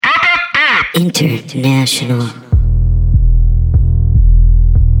International.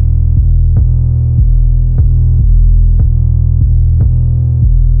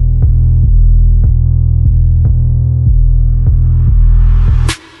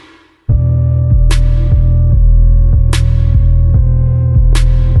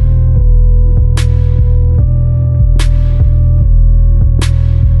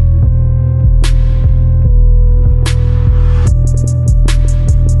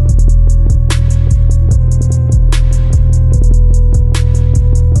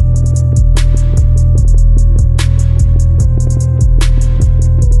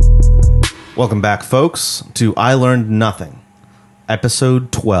 Welcome back, folks, to I Learned Nothing,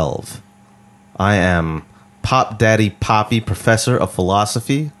 episode 12. I am Pop Daddy Poppy, professor of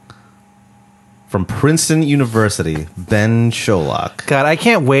philosophy from Princeton University, Ben Sholok. God, I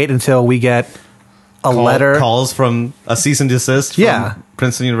can't wait until we get a letter. Calls from a cease and desist from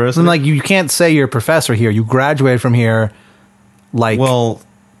Princeton University. And like, you can't say you're a professor here. You graduated from here. Like, well,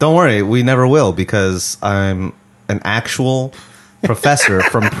 don't worry, we never will, because I'm an actual professor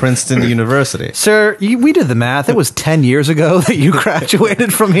from Princeton University. Sir, we did the math. It was 10 years ago that you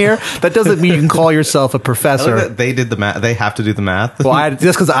graduated from here. That doesn't mean you can call yourself a professor. They did the math. They have to do the math. Well,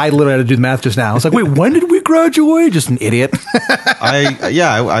 just because I literally had to do the math just now. I was like, wait, when did we graduate? Just an idiot.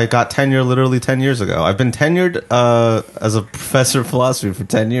 I got tenure literally 10 years ago. I've been tenured as a professor of philosophy for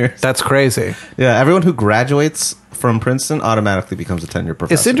 10 years. That's crazy. Yeah, everyone who graduates from Princeton automatically becomes a tenured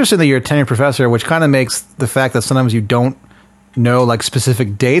professor. It's interesting that you're a tenured professor, which kind of makes the fact that sometimes you don't know like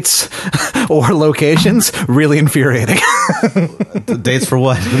specific dates or locations really infuriating. Dates for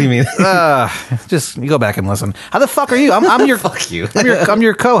what? What do you mean? Just you go back and listen. How the fuck are you? I'm your fuck you. I'm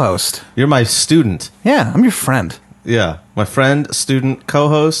your co-host. You're my student. Yeah, I'm your friend. Yeah, my friend, student,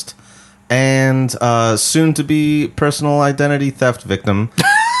 co-host, and soon to be personal identity theft victim,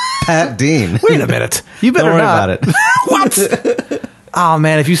 Pat Dean. Wait a minute. You better Don't worry not. about it. What? Oh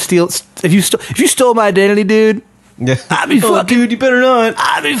man, if you stole my identity, dude. Yeah. I'd be fucking, dude, you better not.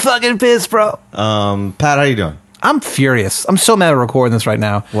 I'd be fucking pissed, bro. Pat, how you doing? I'm furious. I'm so mad at recording this right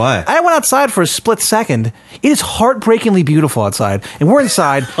now. Why? I went outside for a split second. It is heartbreakingly beautiful outside. And we're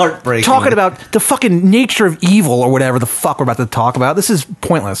inside talking about the fucking nature of evil or whatever the fuck we're about to talk about. This is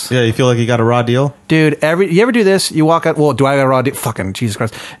pointless. Yeah, you feel like you got a raw deal? Dude, you ever do this? You walk out, well, do I got a raw deal? Fucking Jesus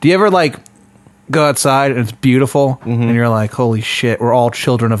Christ. Do you ever like go outside and it's beautiful and you're like, holy shit, we're all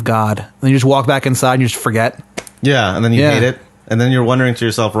children of God. And then you just walk back inside and you just forget? Yeah, and then you hate it. And then you're wondering to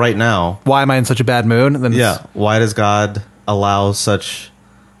yourself right now, why am I in such a bad mood? Then why does God allow such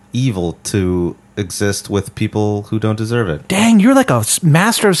evil to exist with people who don't deserve it? Dang, you're like a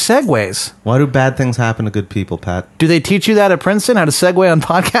master of segues. Why do bad things happen to good people, Pat? Do they teach you that at Princeton, how to segue on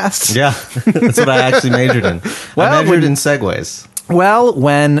podcasts? Yeah, that's what I actually majored in. I majored in segues. Well,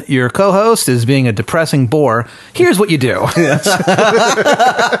 when your co-host is being a depressing bore, here's what you do.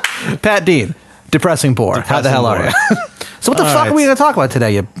 Pat Dean, depressing bore. How the hell are you? So what the fuck are we going to talk about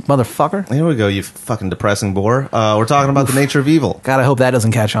today, you motherfucker? Here we go, you fucking depressing bore. We're talking about the nature of evil. God, I hope that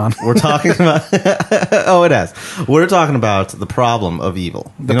doesn't catch on. We're talking about... Oh, it has. We're talking about the problem of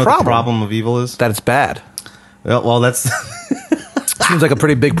evil. You know what the problem of evil is? That it's bad. Well, that's... Seems like a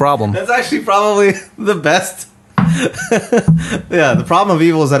pretty big problem. That's actually probably the best... Yeah, the problem of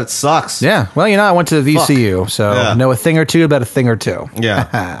evil is that it sucks. Yeah, well, I went to the VCU, so I know a thing or two about a thing or two.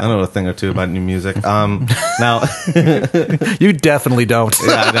 Yeah, I know a thing or two about new music. Now, you definitely don't.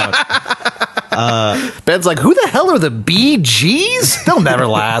 Yeah, I don't. Ben's like, who the hell are the Bee Gees? They'll never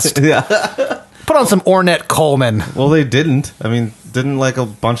last. Yeah, put on some Ornette Coleman. Well, they didn't. I mean, didn't like a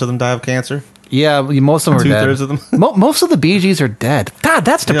bunch of them die of cancer? Yeah, most of them are dead. 2/3 of them. Most of the Bee Gees are dead. God,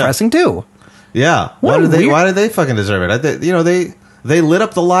 that's depressing too. Yeah, why did they fucking deserve it? They lit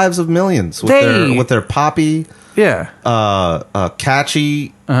up the lives of millions with their poppy,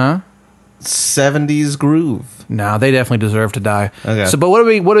 catchy 70s groove. No, they definitely deserve to die. Okay. So, but what are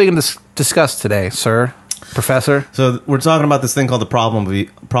we going to discuss today, sir, professor? So we're talking about this thing called the problem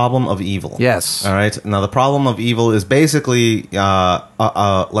of evil. Yes. All right. Now the problem of evil is basically like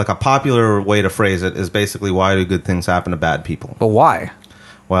a popular way to phrase it is basically, why do good things happen to bad people? But why?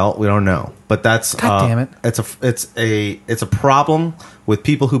 Well, we don't know, but that's God damn it. It's a problem with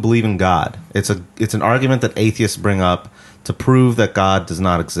people who believe in God. It's an argument that atheists bring up to prove that God does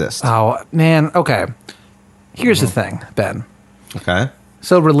not exist. Oh man, okay. Here's the thing, Ben. Okay.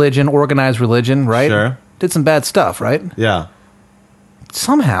 So religion, organized religion, right? Sure. Did some bad stuff, right? Yeah.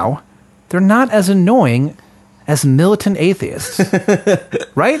 Somehow, they're not as annoying as militant atheists,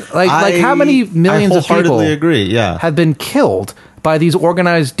 right? Like how many millions of people agree? Yeah. have been killed by these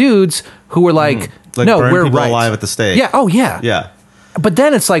organized dudes who were like no, we're people right. alive at the stake. Yeah. Oh, yeah. Yeah. But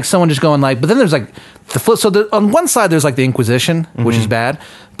then it's like someone just going like, but then there's like the flip. So on one side, there's like the Inquisition, which is bad.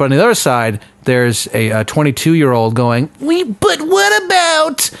 But on the other side, there's a 22-year-old going, but what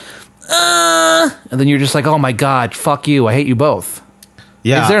about, and then you're just like, oh my God, fuck you. I hate you both.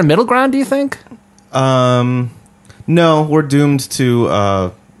 Yeah. Is there a middle ground, do you think? No, we're doomed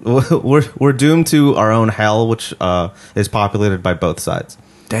to, we're doomed to our own hell, which, is populated by both sides.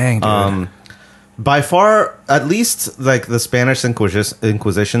 Dang, dude. By far, at least like the Spanish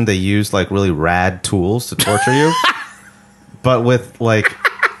Inquisition, they used like really rad tools to torture you. But with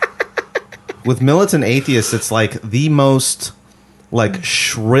militant atheists, it's like the most like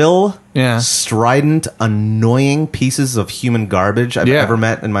shrill, strident, annoying pieces of human garbage I've ever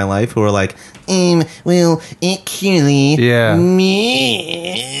met in my life. Who are like, well, actually,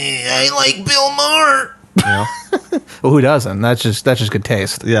 me, I like Bill Maher. You know? Well, who doesn't? That's just good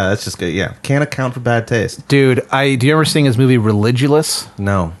taste. Yeah, that's just good. Yeah, can't account for bad taste. Dude, do you ever sing his movie Religulous?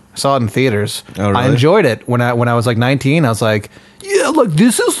 No. I saw it in theaters. Oh, really? I enjoyed it when I was like 19. I was like, yeah, like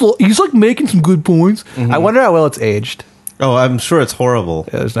he's like making some good points. I wonder how well it's aged. Oh, I'm sure it's horrible.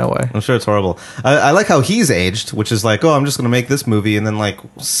 Yeah, there's no way. I'm sure it's horrible. I like how he's aged, which is like, oh, I'm just going to make this movie, and then like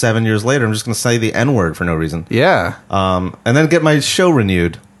 7 years later, I'm just going to say the N-word for no reason. Yeah. And then get my show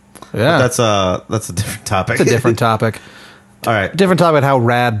renewed. Yeah. But that's a different topic. It's a different topic. All right. Different topic, how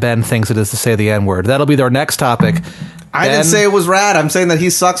rad Ben thinks it is to say the N-word. That'll be our next topic. I didn't say it was rad. I'm saying that he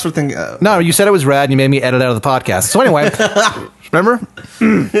sucks for thinking... No, you said it was rad, and you made me edit out of the podcast. So anyway, remember?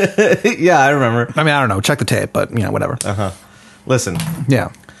 Yeah, I remember. I mean, I don't know. Check the tape, but, whatever. Uh-huh. Listen.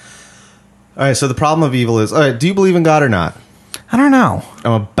 Yeah. All right, so the problem of evil is... All right, do you believe in God or not? I don't know.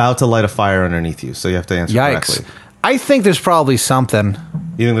 I'm about to light a fire underneath you, so you have to answer Yikes. correctly. I think there's probably something.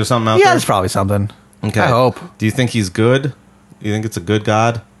 You think there's something out Yeah, there? there's probably something. Okay. I hope. Do you think he's good? You think it's a good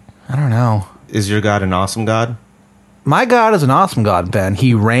God? I don't know. Is your God an awesome God? My God is an awesome God, Ben.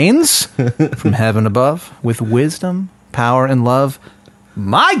 He reigns from heaven above with wisdom, power, and love.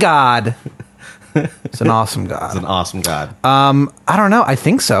 My God is an awesome God. It's an awesome God. I don't know. I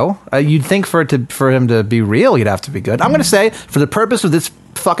think so. You'd think for him to be real, he'd have to be good. I'm going to say, for the purpose of this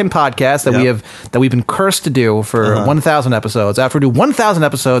fucking podcast that we've been cursed to do for 1,000 episodes. After we do 1,000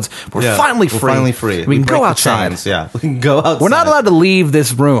 episodes, we're finally free. We're finally free. We can go break the outside. chains, yeah, we can go outside. We're not allowed to leave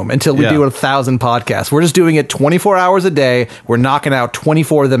this room until we do 1,000 podcasts. We're just doing it 24 hours a day. We're knocking out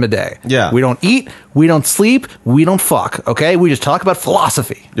 24 of them a day. Yeah. We don't eat. We don't sleep. We don't fuck. Okay. We just talk about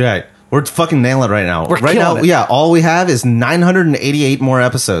philosophy. Right. We're fucking nailing it right now. We're right now, killing it. yeah. All we have is 988 more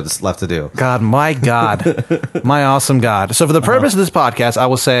episodes left to do. God, my awesome God. So for the purpose of this podcast, I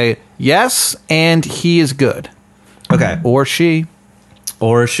will say yes, and he is good. Okay. Or she.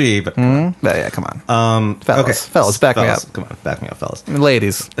 Or she. But Yeah, come on. Fellas, back me up. Come on, back me up, fellas.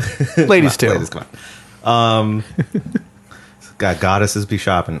 Ladies. Ladies, too. Ladies, come on. God, goddesses be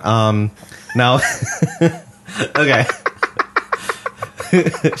shopping. Now, okay.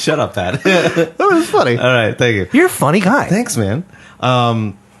 Shut up, Pat. That was funny. All right, thank you. You're a funny guy. Thanks, man.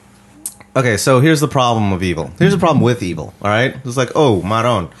 Okay, so here's the problem of evil. Here's the problem with evil, all right? It's like, oh,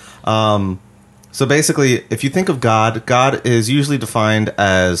 maron. So basically, if you think of God, God is usually defined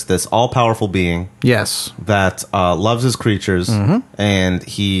as this all-powerful being Yes. that loves his creatures, and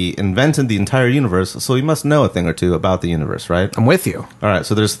he invented the entire universe, so he must know a thing or two about the universe, right? I'm with you. All right,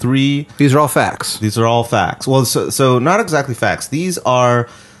 so there's three... These are all facts. These are all facts. Well, so not exactly facts. These are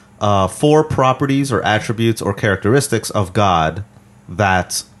 4 properties or attributes or characteristics of God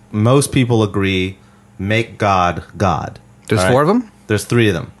that most people agree make God God. There's All right? 4 of them? There's 3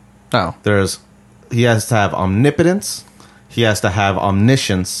 of them. Oh. He has to have omnipotence, he has to have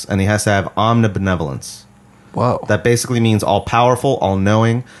omniscience, and he has to have omnibenevolence. Whoa. That basically means all-powerful,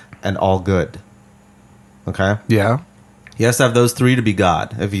 all-knowing, and all-good. Okay? Yeah. He has to have those 3 to be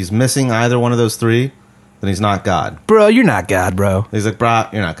God. If he's missing either one of those 3, then he's not God. Bro, you're not God, bro. He's like,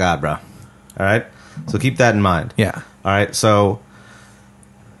 brah, you're not God, bro. All right? So keep that in mind. Yeah. All right? So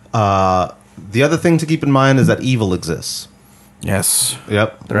the other thing to keep in mind is that evil exists. Yes.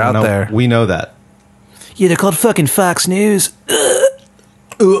 Yep. They're out there. We know that. Yeah, they're called fucking Fox News.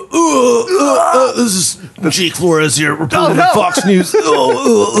 This is Jake Flores here reporting no. Fox News.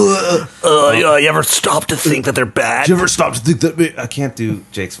 You ever stop to think that they're bad? Did you ever stop to think that... I can't do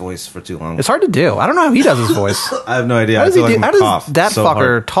Jake's voice for too long. It's hard to do. I don't know how he does his voice. I have no idea. How does, I feel he like do, I'm how cough does that so fucker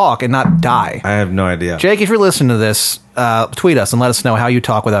hard. talk and not die? I have no idea. Jake, if you're listening to this, tweet us and let us know how you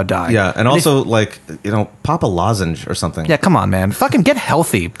talk without dying. Yeah, and also, like, pop a lozenge or something. Yeah, come on, man. Fucking get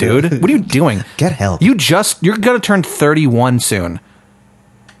healthy, dude. What are you doing? Get healthy. You're going to turn 31 soon.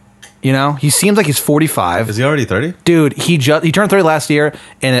 You know, he seems like he's 45. Is he already 30? Dude, he turned 30 last year,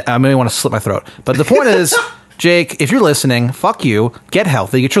 and I may want to slit my throat. But the point is, Jake, if you're listening, fuck you. Get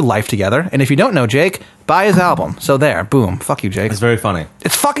healthy. Get your life together. And if you don't know Jake, buy his album. So there, boom. Fuck you, Jake. It's very funny.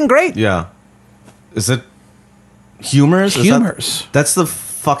 It's fucking great. Yeah. Is it Humors? Humors. That's the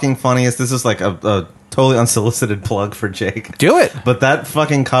fucking funniest. This is like a totally unsolicited plug for Jake. Do it. But that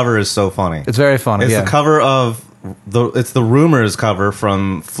fucking cover is so funny. It's very funny. It's yeah. the cover of it's the Rumors cover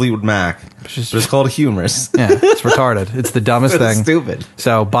from Fleetwood Mac. But it's called Humors. Yeah, it's retarded. It's the dumbest It's thing. stupid.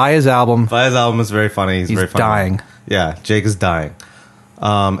 So buy his album. But his album is very funny. He's very funny. dying. Yeah, Jake is dying.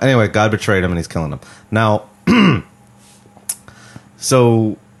 Anyway, God betrayed him and he's killing him. Now,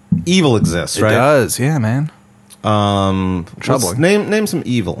 so evil exists, It right? does. Yeah, man. Troubling. Name some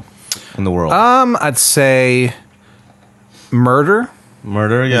evil in the world. I'd say murder.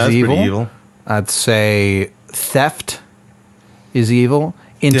 Murder, yeah, is it's pretty evil. I'd say theft is evil.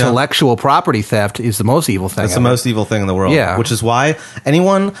 Intellectual property theft is the most evil thing. That's the most evil thing in the world. Yeah. Which is why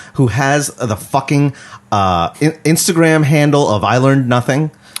anyone who has the fucking Instagram handle of I Learned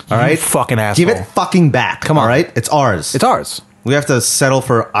Nothing, all right? fucking asshole. Give it fucking back. Come on. All right? It's ours. It's ours. We have to settle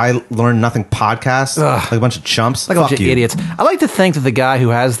for I Learned Nothing podcast like a bunch of chumps. Like a bunch Fuck of you. idiots. I like to think that the guy who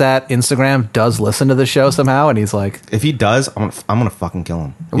has that Instagram does listen to the show somehow, and he's like, If he does, I'm gonna fucking kill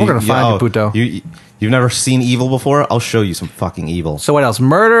him. We're gonna find you, puto. You've never seen evil before? I'll show you some fucking evil. so what else?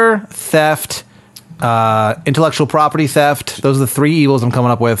 Murder, theft, intellectual property theft. Those are the three evils I'm coming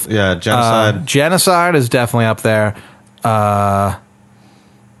up with. Yeah, genocide. Genocide is definitely up there. Not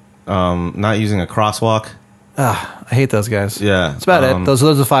using a crosswalk. I hate those guys. Yeah, That's about it. Those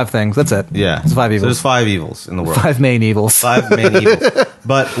are the five things. That's it. Yeah, It's 5 So evils. there's 5 evils in the world. Five main evils. 5 main evils.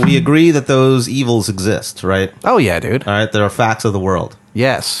 But we agree that those evils exist, right? Oh, yeah, dude. All right, there are facts of the world.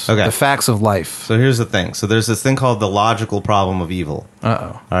 Yes. Okay. The facts of life. So here's the thing. So there's this thing called the logical problem of evil.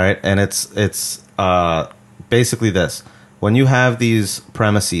 Uh-oh. All right, and it's basically this: when you have these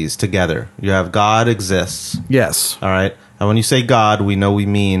premises together, you have God exists. Yes. All right, and when you say God, we know we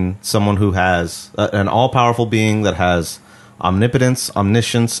mean someone who has an all-powerful being that has omnipotence,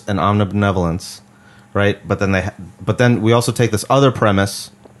 omniscience, and omnibenevolence. Right, but then we also take this other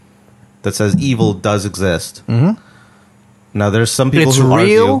premise that says evil does exist. Mm-hmm. Now, there's some people It's who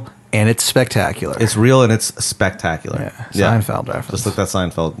real argue and it's spectacular. it's real and it's spectacular. Yeah. Seinfeld reference. Just look at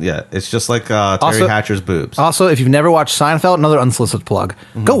Seinfeld. Yeah, it's just like Terry Also- Hatcher's boobs. Also, if you've never watched Seinfeld, another unsolicited plug,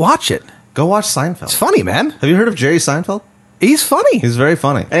 go watch it. Go watch It's Seinfeld. funny, man. Have you heard of Jerry Seinfeld? He's funny. He's very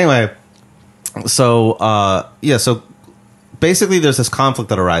funny. Anyway, so so basically there's this conflict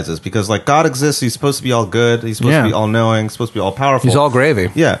that arises because like God exists, he's supposed to be all good, he's supposed Yeah. to be all knowing, he's supposed to be all powerful. He's all gravy.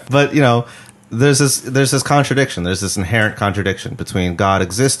 Yeah, but there's this contradiction. There's this inherent contradiction between God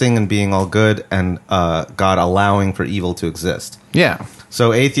existing and being all good and God allowing for evil to exist. Yeah.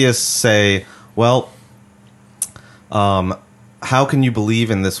 So atheists say, well, how can you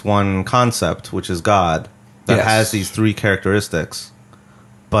believe in this one concept, which is God, that Yes. has these 3 characteristics,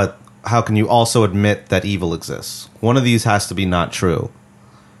 but how can you also admit that evil exists? One of these has to be not true.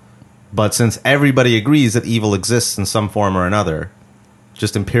 But since everybody agrees that evil exists in some form or another,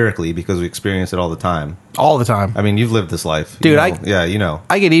 just empirically, because we experience it all the time. All the time. I mean, you've lived this life. Dude, you know.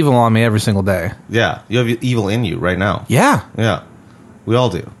 I get evil on me every single day. Yeah, you have evil in you right now. Yeah. Yeah, we all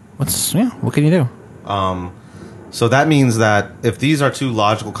do. What can you do? So that means that if these are 2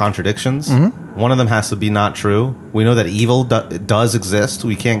 logical contradictions, one of them has to be not true. We know that evil does exist.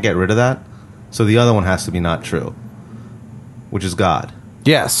 We can't get rid of that. So the other one has to be not true, which is God.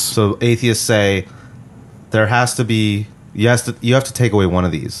 Yes. So atheists say there has to be you have to take away one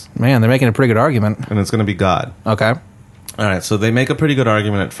of these, Man, they're making a pretty good argument. and it's going to be God. Okay. All right, so they make a pretty good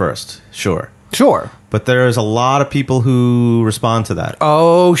argument at first, sure. Sure. But there's a lot of people who respond to that.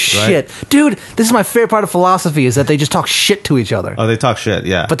 Oh, shit. Dude, this is my favorite part of philosophy is that they just talk shit to each other. Oh, they talk shit,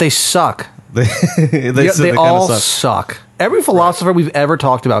 yeah. But they suck. they They all suck. Every philosopher we've ever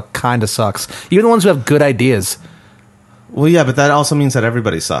talked about kind of sucks. Even the ones who have good ideas. Well, yeah, but that also means that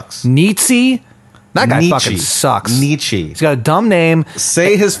everybody sucks. Nietzsche? That guy fucking sucks. Nietzsche. He's got a dumb name.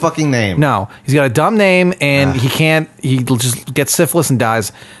 Say his fucking name. No, he's got a dumb name, and he just gets syphilis and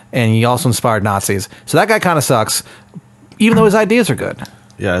dies, and he also inspired Nazis. So that guy kind of sucks, even though his ideas are good.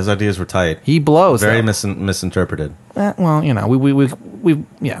 Yeah, his ideas were tight. He blows. Very though. misinterpreted. Well, we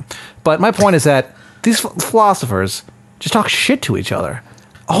yeah. But my point is that these philosophers just talk shit to each other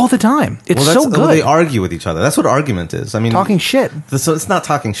all the time. It's so good. They argue with each other. That's what argument is. I mean, Talking shit. So it's not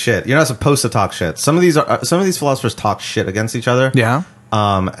talking shit. You're not supposed to talk shit. Some of these philosophers talk shit against each other. Yeah.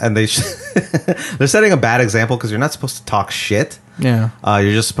 And they're setting a bad example because you're not supposed to talk shit. Yeah.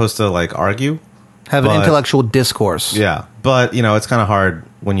 You're just supposed to like argue. Have an intellectual discourse. Yeah, but it's kind of hard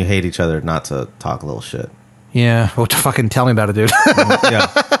when you hate each other not to talk a little shit. Yeah. Well, fucking tell me about it, dude. Yeah.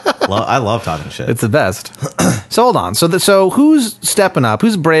 I love talking shit. It's the best. So hold on. So who's stepping up?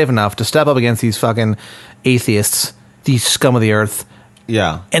 Who's brave enough to step up against these fucking atheists, these scum of the earth,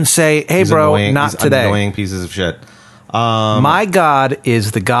 yeah. and say, "Hey, These bro, annoying, not these today. Annoying pieces of shit. My God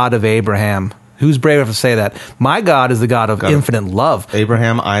is the God of Abraham." Who's brave enough to say that? My God is the God of infinite love.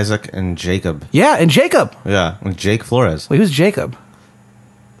 Abraham, Isaac, and Jacob. Yeah, and Jacob. Yeah, and Jake Flores. Wait, who's Jacob?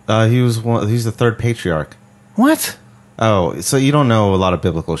 He's the third patriarch. What? Oh, so you don't know a lot of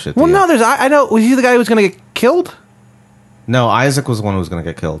biblical shit. Well, do you? no, I know. Was he the guy who was going to get killed? No, Isaac was the one who was going to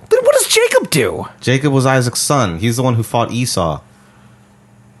get killed. Then what does Jacob do? Jacob was Isaac's son. He's the one who fought Esau.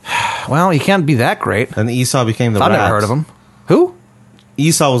 Well, he can't be that great. And Esau became the I've Rabs. never heard of him. Who?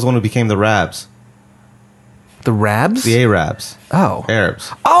 Esau was the one who became the Rabs. The Rabs? The Arabs. Oh.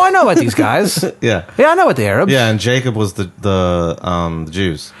 Arabs. Oh, I know about these guys. Yeah. Yeah, I know about the Arabs. Yeah, and Jacob was the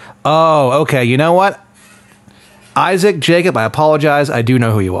Jews. Oh, okay. You know what? Isaac, Jacob, I apologize. I do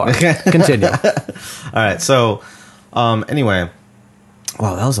know who you are. Continue. All right, so anyway.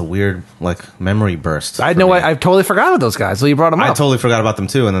 Wow, that was a weird, memory burst. I for know. me. I totally forgot about those guys. So you brought them up. I totally forgot about them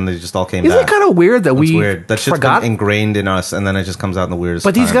too, and then they just all came Isn't back. it kind of weird that It's we weird. That shit's forgot? been ingrained in us, and then it just comes out in the weirdest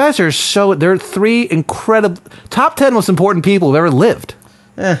But these time. guys are they're three incredible, top 10 most important people who've ever lived.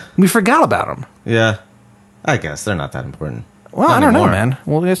 We forgot about them. Yeah. I guess they're not that important. Well, Not I don't know, anymore. man.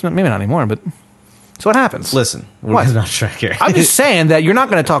 Well, I guess maybe not anymore, but so what happens? Listen, we're What? not track here. I'm just saying that you're not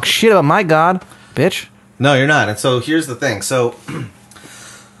going to talk shit about my God, bitch. No, you're not. And so here's the thing. So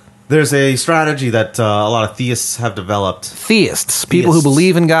there's a strategy that a lot of theists have developed. Theists, people who Theists.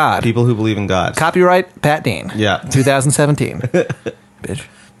 believe in God. People who believe in God. Copyright Pat Dean. Yeah. 2017. Bitch.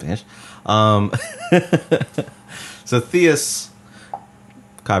 Bitch. So theists,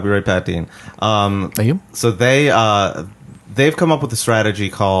 copyright Pat Dean. Thank you. So they've come up with a strategy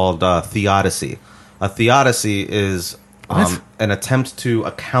called theodicy. A theodicy is What? an attempt to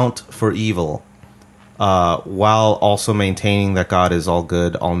account for evil while also maintaining that God is all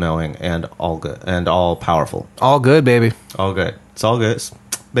good, all knowing, and all good and all powerful. All good, baby. All good. It's all good.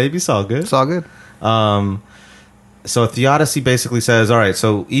 Baby, it's all good. It's all good. So a theodicy basically says, all right,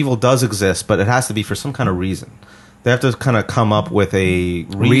 so evil does exist, but it has to be for some kind of reason. They have to kind of come up with a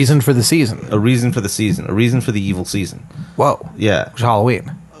Reason for the season. a reason for the season, a reason for the evil season. Whoa. Yeah, It's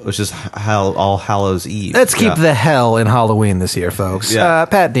Halloween. which is All Hallows Eve. Let's keep Yeah. the hell in Halloween this year, folks. Yeah.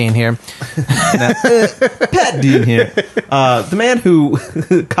 Pat Dean here. Pat Dean here, the man who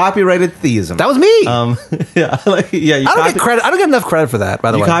copyrighted theism. That was me. Yeah, yeah. You I don't get credit. I don't get enough credit for that,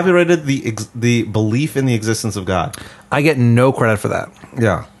 by the You way. copyrighted the belief in the existence of God. I get no credit for that.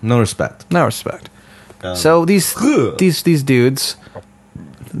 Yeah, no respect. No respect. So these Ugh. these dudes,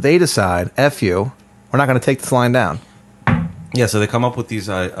 they decide, F you, we're not going to take this line down. Yeah, so they come up with these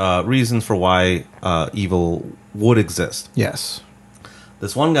reasons for why evil would exist. Yes.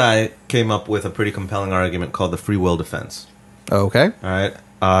 This one guy came up with a pretty compelling argument called the free will defense. Okay. All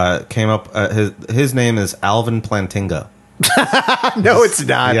right, came up. His name is Alvin Plantinga. No, it's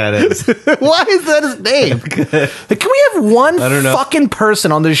not. Yeah, it is. Why is that his name? Can we have one I don't know. fucking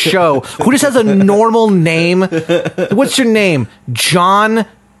person on this show who just has a normal name? What's your name? John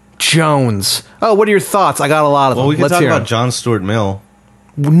Jones. Oh, what are your thoughts? I got a lot of them. Well, we can Let's talk hear about John Stuart Mill.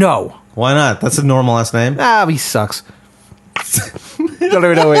 them. No. Why not? That's a normal last name. He sucks. Don't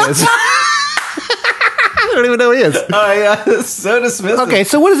even know who he is. I don't even know who he is. Oh yeah, so dismissive. Okay,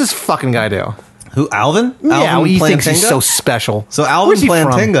 so what does this fucking guy do? Who? Alvin? Yeah, Alvin he thinks he's Plantinga? so special. So Alvin Where's he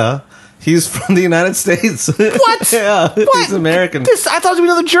from? Plantinga, he's from the United States. What? Yeah, What? he's American. I thought he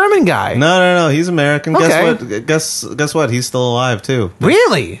was another German guy. No, he's American. Okay. Guess what? Guess what? He's still alive too.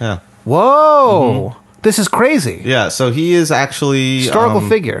 Really? Yeah. Whoa. This is crazy. Yeah, so he is actually Historical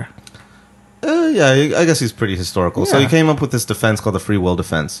figure. Yeah, I guess he's pretty historical. So Yeah. he came up with this defense called the free will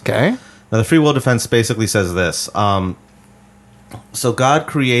defense. Okay. Now, the free will defense basically says this. So God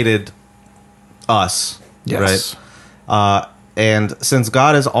created us, Yes. right? And since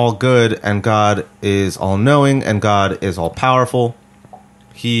God is all good and God is all knowing and God is all powerful,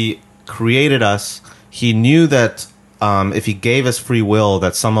 he created us. He knew that if he gave us free will,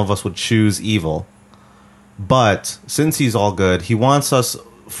 that some of us would choose evil. But since he's all good, he wants us,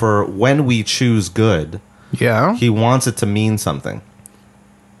 for when we choose good, Yeah. he wants it to mean something.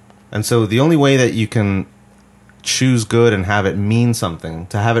 And so the only way that you can choose good and have it mean something,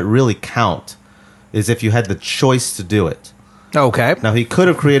 to have it really count, is if you had the choice to do it. Okay. Now, he could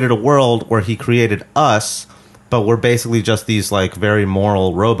have created a world where he created us, but we're basically just these like very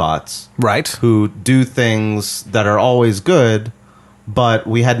moral robots Right. who do things that are always good, but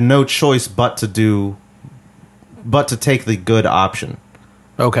we had no choice but to take the good option.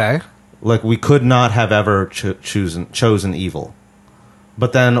 Okay. Like we could not have ever chosen evil.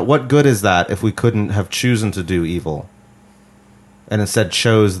 But then what good is that if we couldn't have chosen to do evil and instead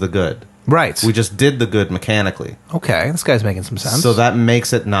chose the good? Right. We just did the good mechanically. Okay, this guy's making some sense. So that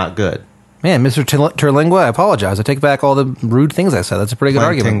makes it not good. Man, Mr. Terlingua, I apologize. I take back all the rude things I said. That's a pretty good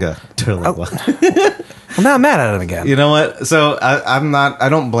argument. Terlingua. I'm not mad at him again. You know what? So I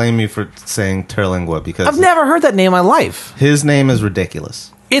don't blame you for saying Terlingua because I've never heard that name in my life. his name is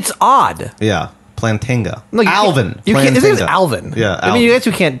ridiculous. It's odd. Yeah. Plantinga. No, Alvin. You can't, his name is Plantinga. Alvin. Yeah. I mean, you Alvin. guys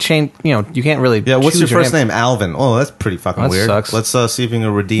who can't change, you can't really. Yeah, what's choose your first name? Alvin. Oh, that's pretty fucking That weird. sucks. Let's see if you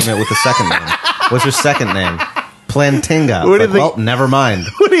can redeem it with a second name. What's your second name? Plantinga. What do you It's like, think- well, never mind.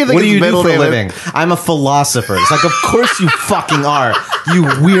 What do you think his do you do middle for a name is? living? I'm a philosopher. It's like, of course you fucking are, you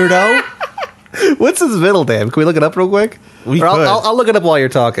weirdo. What's his middle name? Can we look it up real quick? We Or could. I'll look it up while you're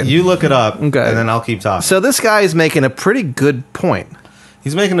talking. You look it up, Okay. and then I'll keep talking. So this guy is making a pretty good point.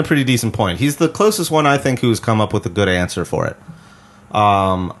 He's making a pretty decent point. He's the closest one, I think, who's come up with a good answer for it.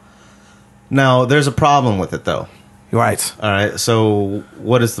 Now, there's a problem with it, though. Right. All right, so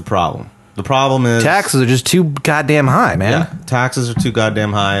what is the problem? The problem is... Taxes are just too goddamn high, man. Yeah, taxes are too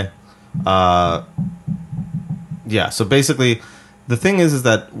goddamn high. Yeah, so basically, the thing is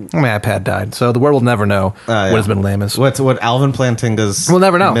that... My iPad died, so the world will never know yeah. what his middle name is. What Alvin Plantinga's We'll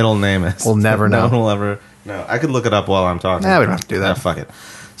never know. middle name is. We'll never know. No one will ever know. I could look it up while I'm talking. Nah, we don't have to do that. Nah, fuck it.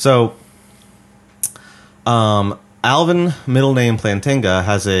 So, Alvin, middle name Plantinga,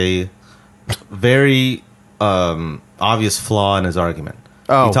 has a very obvious flaw in his argument.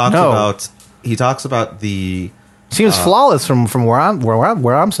 Oh, no. He talks about the... Seems flawless from where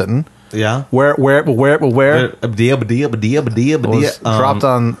I'm sitting. Yeah? Where was dropped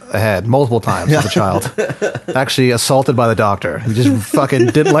on the head multiple times as a child. Actually assaulted by the doctor. He just fucking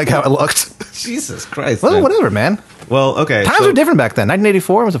didn't like how it looked. Jesus Christ. Well, man. whatever, man. Well, okay. Times were different back then.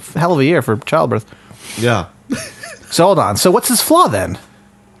 1984 was a hell of a year for childbirth. Yeah. So hold on. So what's his flaw then?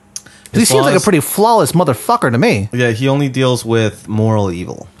 'Cause he seems like a flaws- pretty flawless motherfucker to me. Yeah, he only deals with moral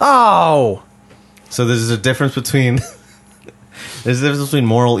evil. Oh, So there's a difference between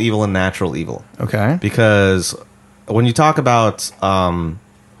moral evil and natural evil. okay. Because when you talk about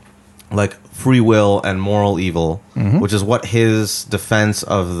like free will and moral evil, which is what his defense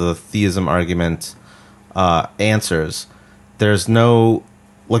of the theism argument answers, there's no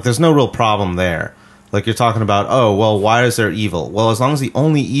real problem there. Like you're talking about, oh, well, why is there evil? Well, as long as the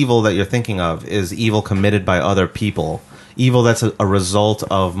only evil that you're thinking of is evil committed by other people, evil that's a result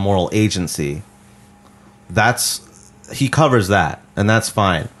of moral agency, he covers that, and that's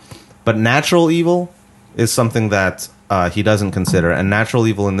fine. But natural evil is something that he doesn't consider, and natural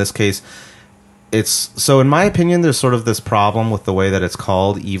evil in this case, in my opinion, there's sort of this problem with the way that it's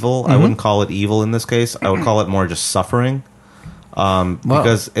called evil. I wouldn't call it evil in this case. I would call it more just suffering.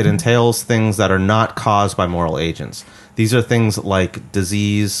 Because it entails things that are not caused by moral agents. These are things like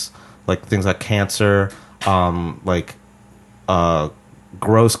disease, like things like cancer, like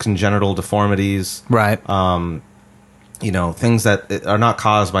gross congenital deformities. Right. Things that are not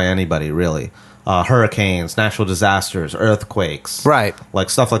caused by anybody, really. Hurricanes, natural disasters, earthquakes. Right. Like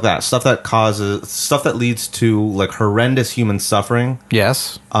stuff like that. Stuff that leads to like horrendous human suffering.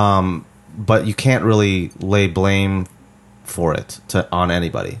 Yes. But you can't really lay blame for it on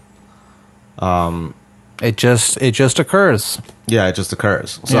anybody. It just occurs. Yeah, it just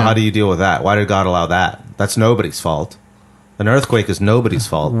occurs. So Yeah. how do you deal with that? Why did God allow that? That's nobody's fault. An earthquake is nobody's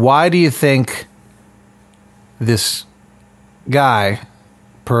fault. Why do you think this guy,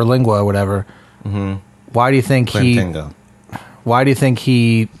 per lingua, whatever? Why do you think Plantinga. Why do you think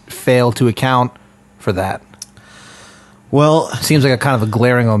he failed to account for that? Well, Seems like a kind of a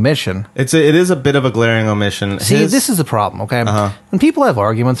glaring omission. it is a bit of a glaring omission. See, this is the problem, okay? Uh-huh. When people have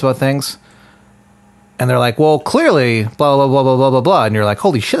arguments about things, and they're like, well, clearly, blah, blah, blah, blah, blah, blah, blah, and you're like,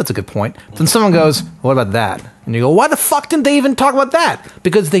 holy shit, that's a good point. Then someone goes, what about that? And you go, why the fuck didn't they even talk about that?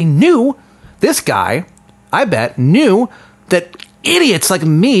 Because they knew, this guy, I bet, knew that idiots like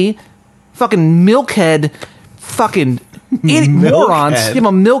me, fucking milkhead, fucking morons, Milkhead. give him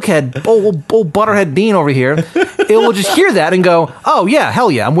a milkhead, old butterhead bean over here, it will just hear that and go, oh, yeah, hell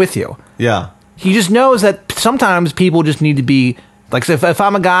yeah, I'm with you. Yeah. He just knows that sometimes people just need to be like, so if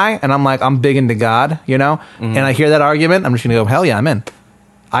I'm a guy and I'm like, I'm big into God, and I hear that argument, I'm just going to go, hell yeah, I'm in.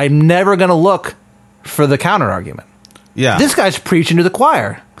 I'm never going to look for the counter argument. Yeah. This guy's preaching to the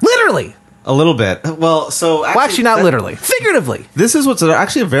choir. Literally. A little bit. Well, so Well, actually, not literally. Figuratively. This is what's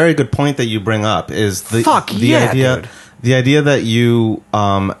actually a very good point that you bring up is the Yeah, dude. the idea that you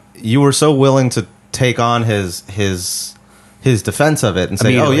were so willing to take on his defense of it and say, oh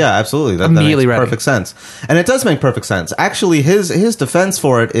Immediately. yeah, absolutely, that Immediately makes ready. perfect sense, and it does make perfect sense. Actually, his defense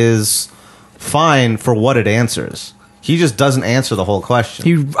for it is fine for what it answers. He just doesn't answer the whole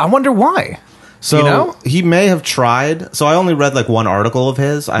question. I wonder why. So you know? he may have tried. So I only read like one article of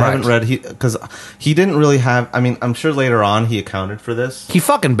his. I haven't read because he didn't really have. I mean, I'm sure later on he accounted for this. He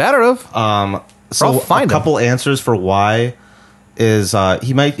fucking better have. So I'll find a couple answers for why is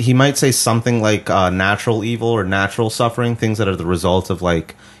he might say something like natural evil or natural suffering, things that are the result of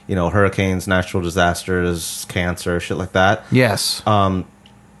like hurricanes, natural disasters, cancer, shit like that. Yes.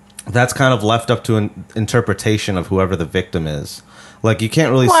 That's kind of left up to an interpretation of whoever the victim is. Like, you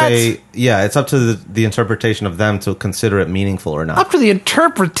can't really What? say... Yeah, it's up to the interpretation of them to consider it meaningful or not. Up to the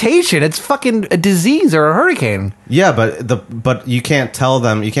interpretation. It's fucking a disease or a hurricane. Yeah, but you can't tell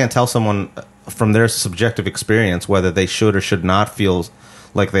them... You can't tell someone from their subjective experience whether they should or should not feel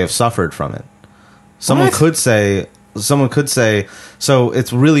like they have suffered from it. Someone What? could say... So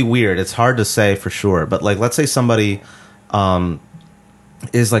it's really weird. It's hard to say for sure. But, like, let's say somebody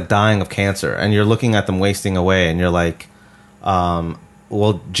is, like, dying of cancer, and you're looking at them wasting away, and you're like...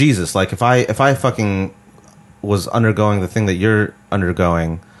 well, Jesus, like if I fucking was undergoing the thing that you're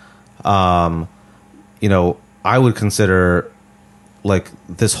undergoing, I would consider like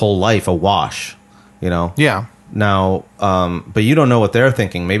this whole life a wash, Yeah. Now, but you don't know what they're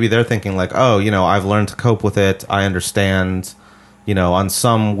thinking. Maybe they're thinking like, oh, I've learned to cope with it. I understand, on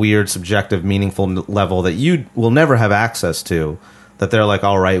some weird, subjective, meaningful level that you will never have access to, that they're like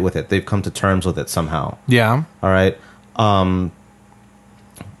all right with it. They've come to terms with it somehow. Yeah. All right.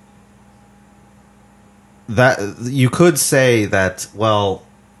 That you could say that, well,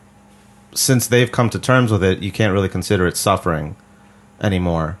 since they've come to terms with it, you can't really consider it suffering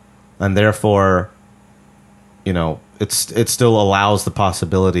anymore, and therefore, it still allows the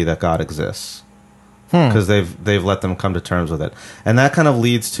possibility that God exists because they've let them come to terms with it, and that kind of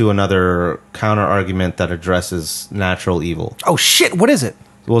leads to another counter argument that addresses natural evil. Oh shit! What is it?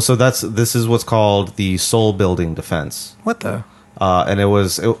 Well, so this is what's called the soul building defense. What the? And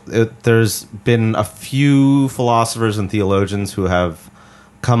there's been a few philosophers and theologians who have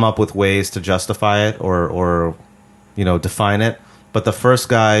come up with ways to justify it or define it. But the first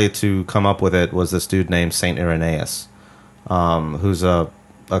guy to come up with it was this dude named Saint Irenaeus, who's a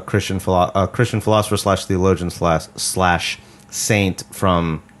Christian philosopher slash theologian slash saint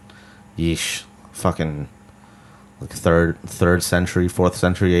from fucking like third century, 4th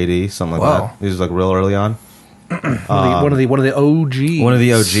century AD, something like Whoa. that. He was like real early on. One of the OGs. One of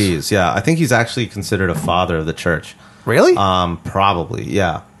the OGs, yeah. I think he's actually considered a father of the church. Really? Probably,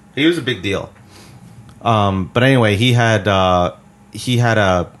 yeah. He was a big deal. But anyway, he's actually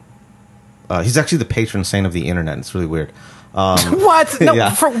the patron saint of the internet. It's really weird. What? No,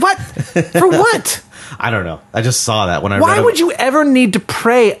 yeah. for what? For what? I don't know. I just saw that when I Why read would you ever need to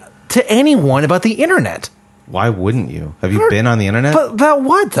pray to anyone about the internet? Why wouldn't you? Have you been on the internet? But about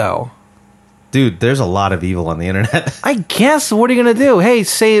what, though? Dude, there's a lot of evil on the internet. I guess. What are you going to do? Hey,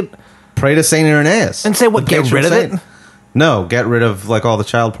 say... Pray to Saint Irenaeus. And say what? The Get patron rid of saint. it? No, get rid of like all the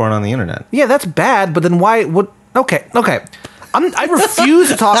child porn on the internet. Yeah, that's bad, but then why... What? Okay. I refuse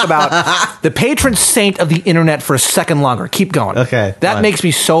to talk about the patron saint of the internet for a second longer. Keep going. Okay, That fine. makes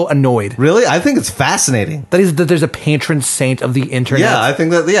me so annoyed. Really? I think it's fascinating. That there's a patron saint of the internet. Yeah, I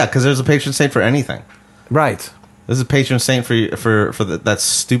think that, because there's a patron saint for anything. Right. There's a patron saint for that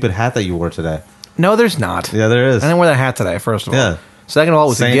stupid hat that you wore today. No, there's not. Yeah, there is. I didn't wear that hat today, first of all. Yeah. Second of all,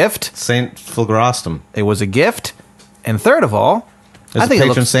 it was a gift. Saint Fulgurostum. It was a gift. And third of all, There's I think a it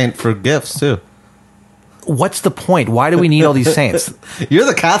patron looks... saint for gifts, too. What's the point? Why do we need all these saints? You're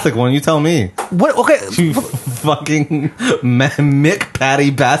the Catholic one. You tell me. What? Okay. You fucking Mick Patty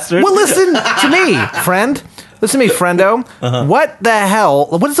bastard. Well, listen to me, friend. Listen to me, friendo. Uh-huh. What the hell?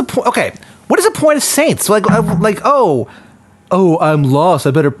 What is the point? Okay. What is the point of saints? Oh, I'm lost.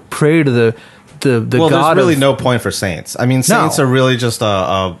 I better pray to the Well, God there's really of... no point for saints. I mean, saints are really just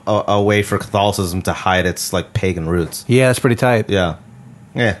a way for Catholicism to hide its like pagan roots. Yeah, that's pretty tight. Yeah,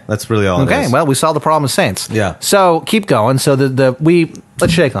 that's really all. Okay, it is. well, we solved the problem with saints. Yeah. So keep going. So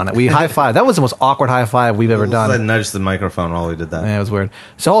let's shake on it. We high five. That was the most awkward high five we've ever I done. nudged the microphone while we did that. Yeah, it was weird.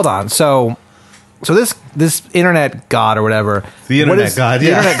 So hold on. So this internet god or whatever. The internet god, The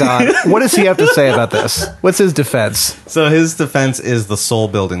yeah. internet god. What does he have to say about this? What's his defense? So his defense is the soul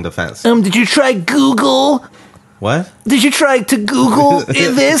building defense. Did you try Google? What? Did you try to Google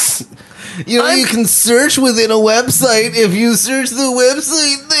this? You can search within a website. If you search the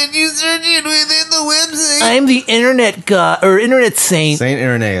website, then you search it within the website. I'm the internet god or internet saint. Saint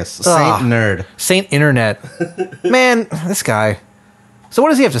Irenaeus, Ah. Saint Nerd. Saint Internet. Man, this guy. So what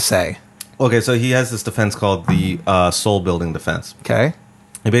does he have to say? Okay, so he has this defense called the soul building defense. Okay.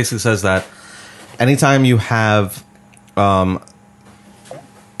 It basically says that anytime you have,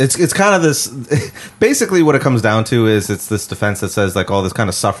 It's kind of this. Basically, what it comes down to is it's this defense that says like all this kind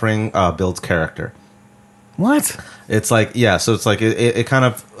of suffering builds character. What? It's like so it's like it kind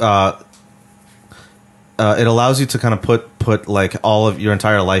of it allows you to kind of put like all of your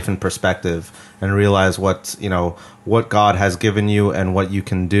entire life in perspective and realize what God has given you and what you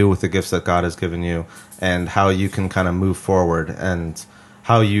can do with the gifts that God has given you and how you can kind of move forward and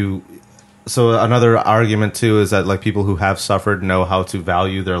how you. So another argument too is that like people who have suffered know how to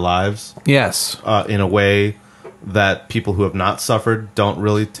value their lives. Yes. In a way that people who have not suffered don't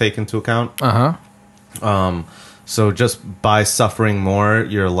really take into account. So just by suffering more,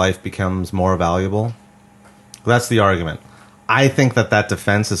 your life becomes more valuable. That's the argument. I think that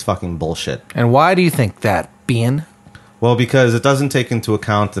defense is fucking bullshit. And why do you think that, Bean? Well, because it doesn't take into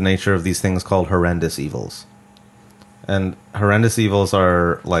account the nature of these things called horrendous evils. And horrendous evils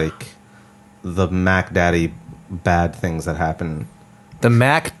are like the Mac Daddy bad things that happen. The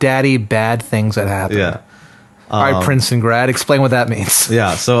Mac Daddy bad things that happen. Yeah. All right, Princeton grad, explain what that means.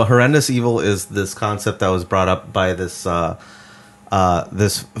 Yeah, so horrendous evil is this concept that was brought up by this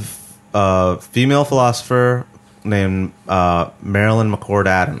female philosopher named Marilyn McCord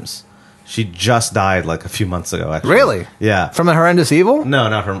Adams. She just died like a few months ago, actually. Really? Yeah. From the horrendous evil? No,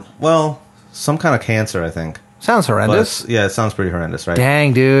 not from... Well, some kind of cancer, I think. Sounds horrendous. But, yeah, it sounds pretty horrendous, right?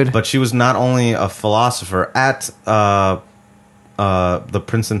 Dang, dude. But she was not only a philosopher at the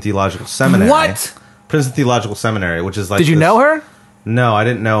Princeton Theological Seminary. What? Princeton Theological Seminary, which is like... Did you know her? No, I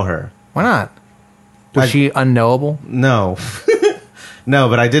didn't know her. Why not? Was she unknowable? No. No,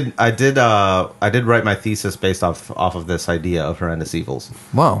 but I did write my thesis based off of this idea of horrendous evils.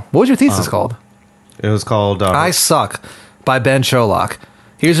 Whoa. What was your thesis called? It was called... I Suck by Ben Sholok.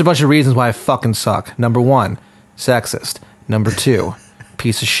 Here's a bunch of reasons why I fucking suck. Number 1, sexist. Number 2,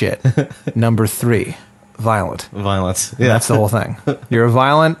 piece of shit. Number 3, violent. Violence. Yeah. That's the whole thing. You're a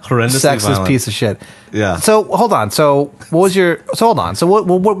violent, horrendously sexist violent piece of shit. Yeah. So, hold on. So, what was your... So, hold on. So,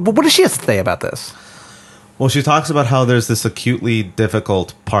 what does she have to say about this? Well, she talks about how there's this acutely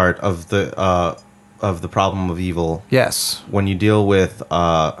difficult part of the problem of evil. Yes. When you deal with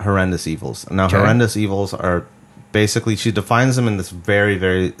horrendous evils. Now, Okay. horrendous evils are basically, she defines them in this very,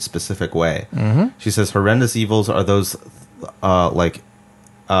 very specific way. Mm-hmm. She says horrendous evils are those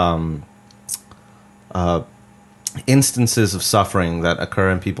instances of suffering that occur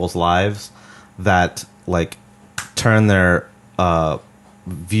in people's lives that like turn their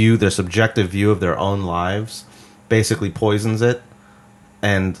their subjective view of their own lives, basically poisons it,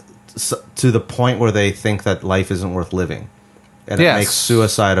 and to the point where they think that life isn't worth living, and Yes. it makes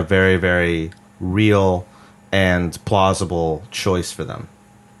suicide a very, very real and plausible choice for them.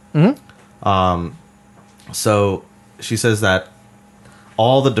 Mm-hmm. So she says that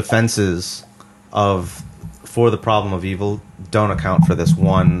all the defenses for the problem of evil don't account for this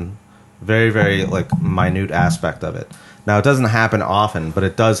one very, very like minute aspect of it. Now, it doesn't happen often, but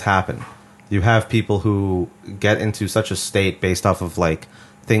it does happen. You have people who get into such a state based off of like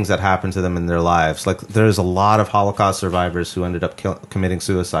things that happen to them in their lives. Like there's a lot of Holocaust survivors who ended up committing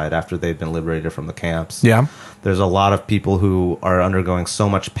suicide after they've been liberated from the camps. Yeah. There's a lot of people who are undergoing so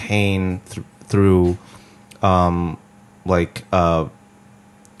much pain through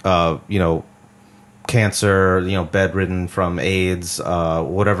cancer, bedridden from AIDS,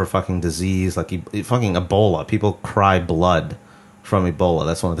 whatever fucking disease, like fucking Ebola. People cry blood from Ebola.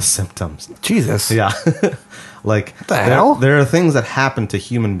 That's one of the symptoms. Jesus. Yeah. Like, the hell? There are things that happen to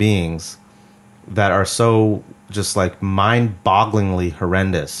human beings that are so just like mind-bogglingly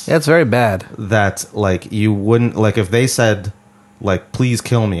horrendous. Yeah, it's very bad. That like you wouldn't, like, if they said like, please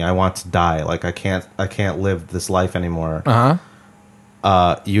kill me, I want to die, like I can't live this life anymore.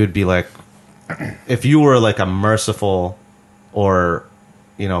 You would be like, if you were like a merciful or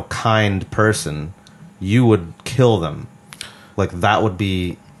kind person, you would kill them. Like that would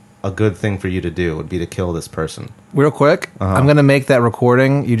be a good thing for you to do, would be to kill this person. Real quick, I'm going to make that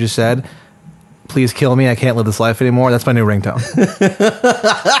recording you just said, please kill me, I can't live this life anymore. That's my new ringtone.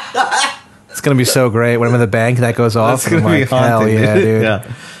 It's going to be so great. When I'm in the bank, that goes off. That's going to be haunting, hell yeah, dude.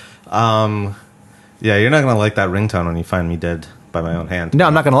 Yeah. Yeah, you're not going to like that ringtone when you find me dead by my own hand. No,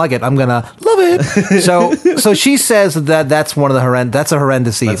 I'm not going to like it. I'm going to love it. So she says that's one of the that's a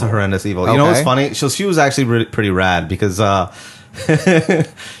horrendous evil. That's a horrendous evil. Okay. You know what's funny? She was actually pretty rad because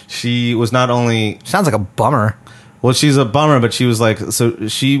she was not only... Sounds like a bummer. Well, she's a bummer, but she was like... So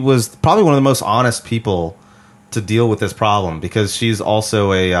she was probably one of the most honest people to deal with this problem because she's also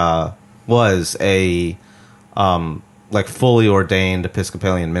was a fully ordained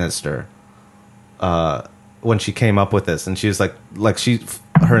Episcopalian minister when she came up with this. And she was like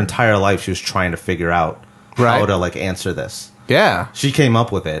her entire life she was trying to figure out how to like answer this. Yeah. She came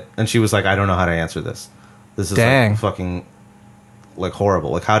up with it, and she was like, I don't know how to answer this. This is Dang. like fucking like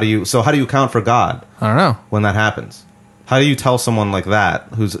horrible. Like, how do you account for God I don't know. when that happens? How do you tell someone like that,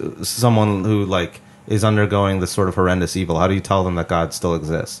 who's someone who like is undergoing this sort of horrendous evil, how do you tell them that God still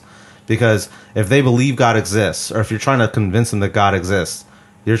exists? Because if they believe God exists, or if you're trying to convince them that God exists,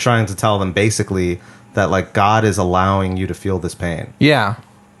 you're trying to tell them basically that like God is allowing you to feel this pain. Yeah.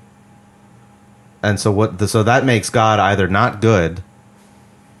 And so that makes God either not good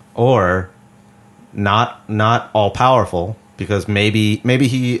or not all powerful, because maybe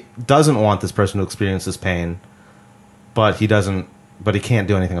he doesn't want this person to experience this pain, but he can't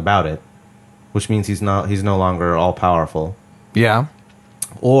do anything about it, which means he's no longer all powerful. Yeah.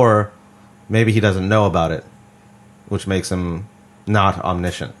 Or maybe he doesn't know about it, which makes him not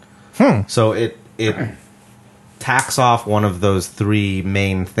omniscient. So it tacks off one of those three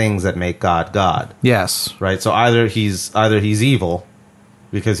main things that make God God. Yes. Right? So either he's evil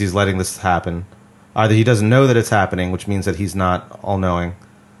because he's letting this happen. Either he doesn't know that it's happening, which means that he's not all-knowing.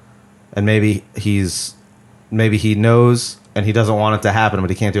 And maybe he knows and he doesn't want it to happen, but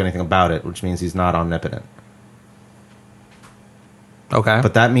he can't do anything about it, which means he's not omnipotent. Okay.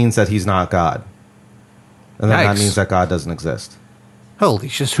 But that means that he's not God. And then that Yikes. means that God doesn't exist. Holy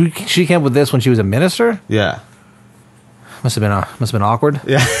shit! She came up with this when she was a minister. Yeah. Must have been awkward.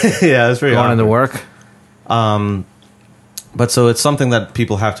 Yeah. Yeah, it's pretty Going into awkward. work. But so it's something that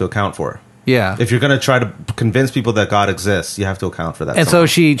people have to account for. Yeah. If you're going to try to convince people that God exists, you have to account for that. And somehow. so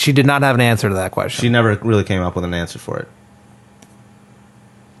she did not have an answer to that question. She never really came up with an answer for it.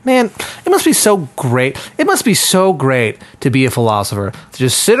 Man, it must be so great. It must be so great to be a philosopher. To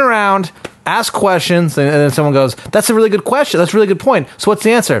just sit around, ask questions, and then someone goes, "That's a really good question. That's a really good point. So what's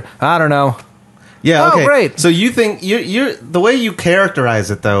the answer?" I don't know. Yeah, Oh, okay. great. So you think you're the way you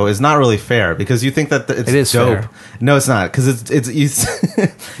characterize it though is not really fair, because you think that it's It is dope. fair. No, it's not, because it's you.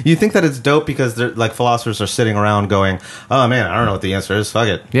 You think that it's dope because they're like philosophers are sitting around going, "Oh man, I don't know what the answer is. Fuck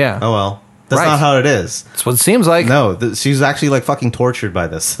it. Yeah. Oh well." That's Right. not how it is. That's what it seems like. No, she's actually like fucking tortured by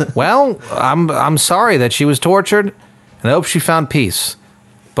this. Well, I'm sorry that she was tortured, and I hope she found peace.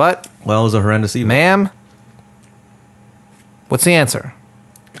 But, Well, it was a horrendous evil. ma'am, what's the answer?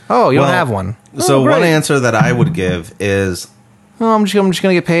 Oh, you Well, don't have one. So Oh, one great. answer that I would give is, Oh, I'm just going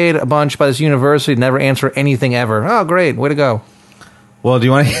to get paid a bunch by this university to never answer anything ever. Oh, great. Way to go. well, do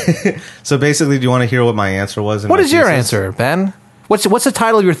you want to? So basically, do you want to hear what my answer was? What is your answer, Ben? What's the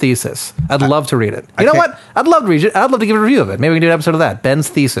title of your thesis? I'd love to read it. You know can't- what? I'd love to read it. I'd love to give a review of it. Maybe we can do an episode of that. Ben's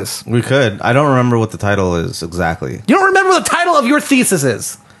thesis. We could. I don't remember what the title is exactly. You don't remember what the title of your thesis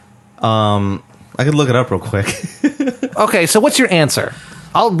is? I could look it up real quick. Okay, so what's your answer?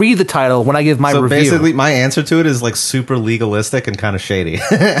 I'll read the title when I give my So review. basically, my answer to it is like super legalistic and kind of shady.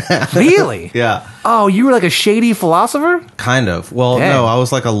 Really? Yeah, Oh, you were like a shady philosopher? kind of. Well, Dang. no, I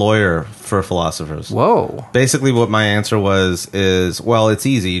was like a lawyer for philosophers. Whoa. Basically, what my answer is, well, it's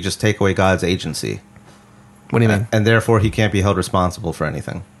easy. You just take away God's agency, What do you mean? and therefore he can't be held responsible for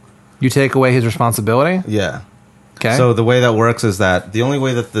anything. You take away his responsibility? Yeah. Okay. So the way that works is that the only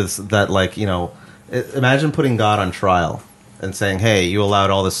way imagine putting God on trial and saying, "Hey, you allowed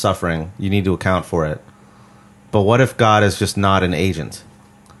all this suffering. You need to account for it." But what if God is just not an agent?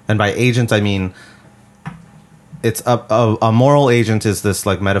 And by agent, I mean it's a moral agent is this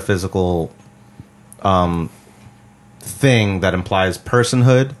like metaphysical thing that implies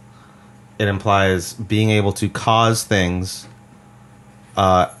personhood. It implies being able to cause things,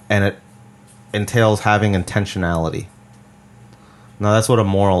 and it entails having intentionality. Now, that's what a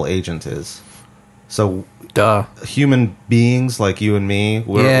moral agent is. So, Duh. human beings like you and me,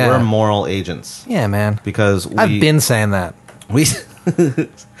 we're moral agents Yeah, man. because I've been saying that. we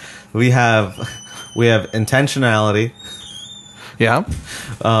we have intentionality. Yeah.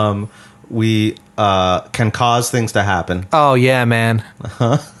 We can cause things to happen. Oh, yeah, man.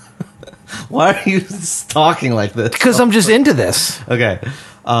 Why are you talking like this? Because I'm just into this. Okay.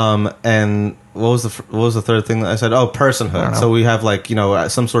 And what was the third thing that I said? Oh, personhood. So we have like,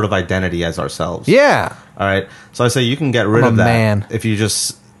 some sort of identity as ourselves. Yeah. All right. So I say you can get rid I'm of a that man. if you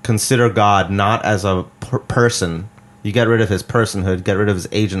just consider God not as a person. You get rid of his personhood, get rid of his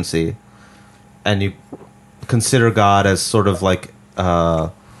agency, and you consider God as sort of like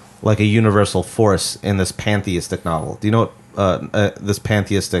a universal force in this pantheistic novel. Do you know what this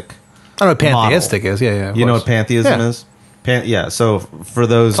pantheistic? I don't know what pantheistic model. is. Yeah, yeah. You know what pantheism Yeah. is? Yeah. So for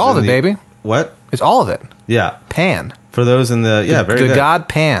those, It's all of it, baby. What? It's all of it. Yeah. Pan. For those in the very the good. God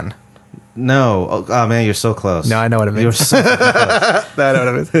Pan. No. Oh man, you're so close. No, I know what it means. You're so close. I know what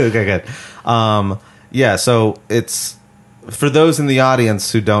it means. Okay, good. Yeah. So it's for those in the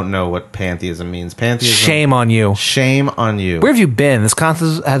audience who don't know what pantheism means, pantheism. Shame on you. Shame on you. Where have you been? This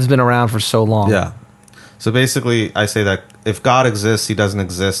concept has been around for so long. Yeah. So basically, I say that if God exists, he doesn't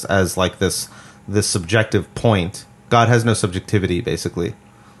exist as like this subjective point. God has no subjectivity, basically.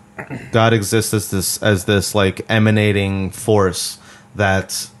 God exists as this like emanating force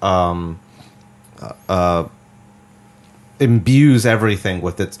that imbues everything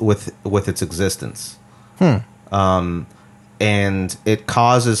with its existence. And it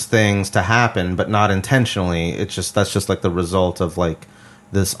causes things to happen, but not intentionally. That's just like the result of like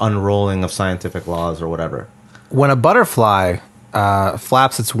this unrolling of scientific laws or whatever. When a butterfly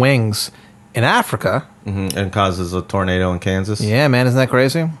flaps its wings in Africa, and causes a tornado in Kansas. Yeah, man, isn't that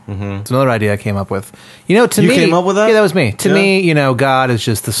crazy? It's another idea I came up with. To You me, came up with that? Yeah, that was me. To Yeah. me, God is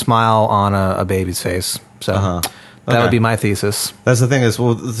just the smile on a baby's face. So that Okay. would be my thesis. That's the thing is,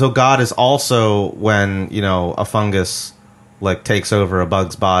 so God is also when a fungus like takes over a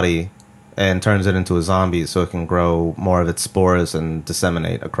bug's body and turns it into a zombie, so it can grow more of its spores and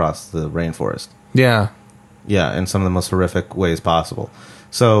disseminate across the rainforest. Yeah. Yeah, in some of the most horrific ways possible.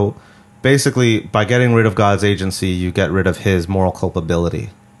 So basically, by getting rid of God's agency, you get rid of his moral culpability.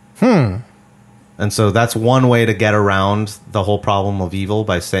 And so that's one way to get around the whole problem of evil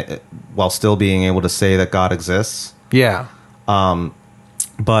while still being able to say that God exists. Yeah.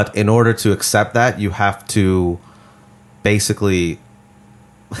 But in order to accept that, you have to basically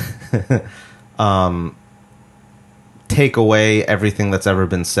take away everything that's ever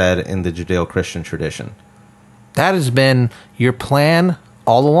been said in the Judeo-Christian tradition. That has been your plan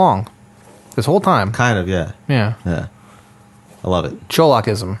all along. This whole time. Kind of, yeah. Yeah. Yeah. I love it.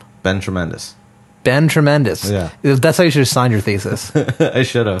 Cholakism. Ben Tremendous. Ben Tremendous. Yeah. That's how you should have signed your thesis. I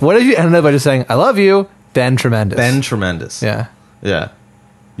should have. What if you ended up by just saying, I love you, Ben Tremendous? Ben Tremendous. Yeah. Yeah.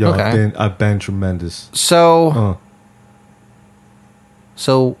 Yo, Okay. I've been tremendous. So,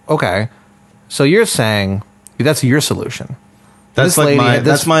 okay. So you're saying that's your solution. That's This like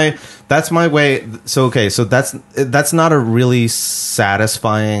lady- that's my way. So okay, so that's not a really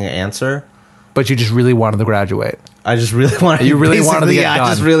satisfying answer. But you just really wanted to graduate. I just really wanted. You really wanted to get I done.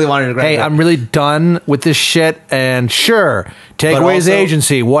 just really wanted to graduate. Hey, I'm really done with this shit, and sure, take But away his also-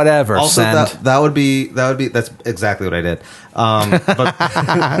 agency, whatever. Also, send. that would be that's exactly what I did. But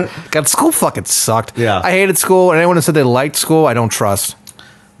God, school fucking sucked. Yeah. I hated school, and anyone who said they liked school, I don't trust.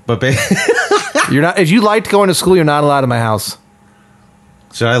 but You're not. If you liked going to school, you're not allowed in my house.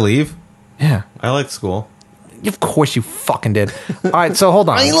 should I leave? Yeah. I like school. Of course you fucking did. All right, so hold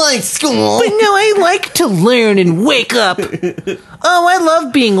on. like school. But no, I like to learn and wake up. Oh, I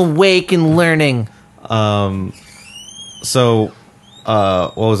love being awake and learning. So,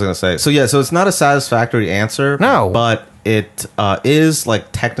 what was I going to say? So, yeah, so it's not a satisfactory answer. No. But it is,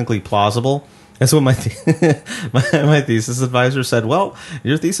 like, technically plausible. That's what my my thesis advisor said. Well,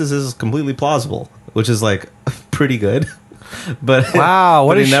 your thesis is completely plausible, which is, like, pretty good. But Wow,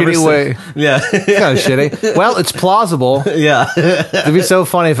 what but a he never shitty said- way. Yeah. Kind of shitty. Well, it's plausible. Yeah. It'd be so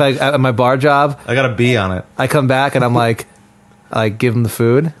funny if at my bar job, I got a B on it. I come back and I'm like, I give him the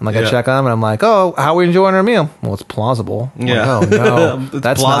food and like I Yeah. check on him and I'm like, oh, how are we enjoying our meal? Well, it's plausible. I'm Yeah. like, oh no, It's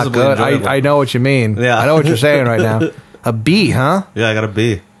that's not plausibly good. enjoyable. I know what you mean. Yeah. I know what you're saying right now. A B, huh? Yeah, I got a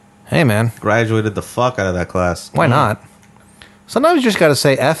B. Hey man, Graduated the fuck out of that class. why not? Sometimes you just got to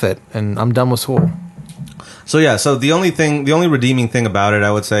say F it and I'm done with school. So yeah, so the only redeeming thing about it,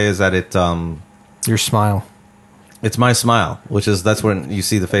 I would say, is that Your smile. it's my smile, that's when you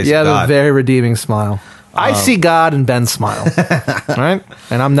see the face Yeah, of the God. very redeeming smile. I see God in Ben's smile. Right?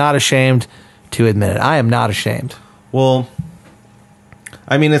 And I'm not ashamed to admit it. I am not ashamed. Well,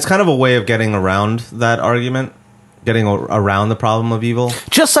 I mean, it's kind of a way of getting around that argument, getting around the problem of evil.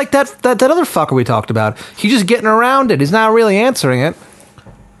 Just like that other fucker we talked about. He's just getting around it. He's not really answering it.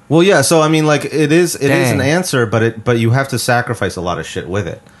 Well, yeah. So I mean, like it is an Dang. answer, but you have to sacrifice a lot of shit with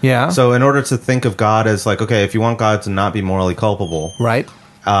it. Yeah. So in order to think of God as like, okay, if you want God to not be morally culpable, Right?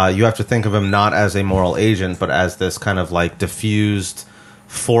 you have to think of him not as a moral agent, but as this kind of like diffused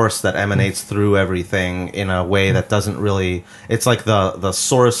force that emanates through everything in a way that doesn't really. It's like the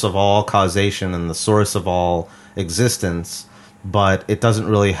source of all causation and the source of all existence, but it doesn't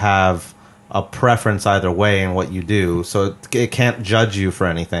really have a preference either way in what you do, so it can't judge you for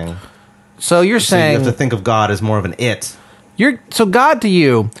anything. So you're So you saying have to think of God as more of an it. so God to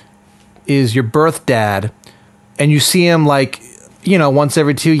you is your birth dad, and you see him like, once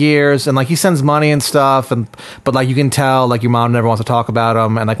every 2 years, and like he sends money and stuff, but like you can tell like your mom never wants to talk about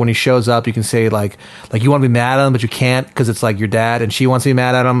him, and like when he shows up you can say like you want to be mad at him but you can't because it's like your dad, and she wants to be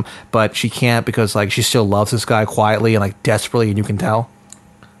mad at him but she can't because like she still loves this guy quietly and like desperately, and you can tell.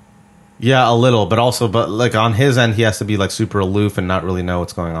 Yeah, a little, but like on his end, he has to be like super aloof and not really know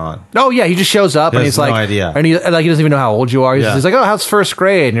what's going on. Oh yeah, he just shows up He and has he's like, no idea. and he doesn't even know how old you are. He's, Yeah. he's like, oh, how's first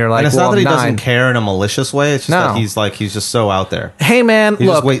grade? And you're like, And it's well, not that he I'm 9. doesn't care in a malicious way. It's just No. that he's just so out there. Hey man, He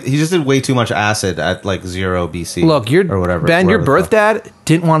look, he just did way too much acid at like 0 BC. look, or whatever. Ben, your whatever the birth fuck. dad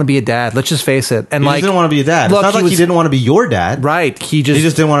didn't want to be a dad. Let's just face it. And He like, just didn't want to be a dad. look, It's not like he didn't want to be your dad. right. He He just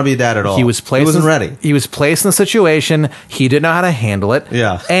just didn't want to be a dad at all. he was placed. He wasn't in, ready. He was placed in the situation. He didn't know how to handle it.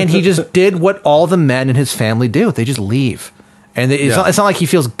 Yeah. and he just did what all the men in his family do. They just leave, and it's Yeah. not like he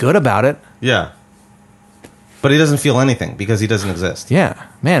feels good about it. Yeah. But he doesn't feel anything because he doesn't exist. Yeah,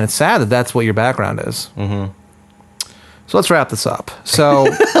 man, it's sad that that's what your background is. Mm-hmm. So let's wrap this up. So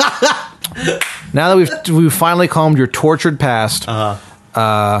now that we've finally combed your tortured past,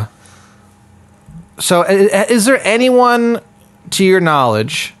 so is there anyone, to your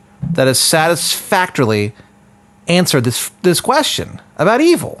knowledge, that has satisfactorily answered this question about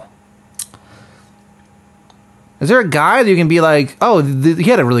evil? Is there a guy that you can be like, oh, he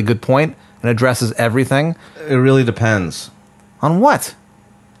had a really good point and addresses everything? It really depends On what?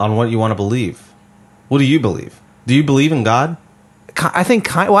 on what you want to believe. What do you believe? Do you believe in God? I think,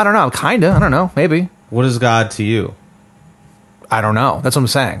 well, I don't know. Kind of. I don't know. Maybe. What is God to you? I don't know. That's what I'm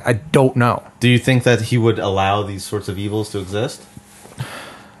saying. I don't know. Do you think that he would allow these sorts of evils to exist?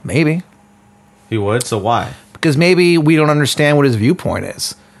 Maybe. He would. So why? Because maybe we don't understand what his viewpoint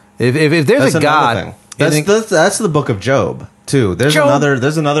is. If there's That's a another God... thing. That's the book of Job too. There's Job?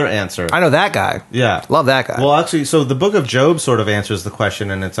 another answer. I know that guy. Yeah, Love that guy. Well, actually, so the book of Job sort of answers the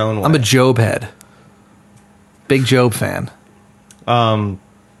question in its own way. I'm a Job head. Big Job fan.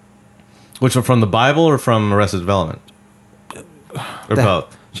 Which one, from the Bible or from Arrested Development, or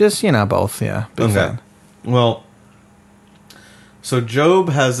both? Just, both. Yeah. Big fan. Well, so Job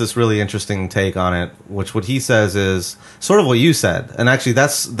has this really interesting take on it, which what he says is sort of what you said, and actually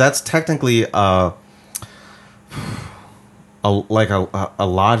that's technically a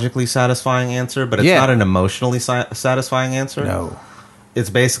logically satisfying answer, but it's Yeah. not an emotionally satisfying answer. No. It's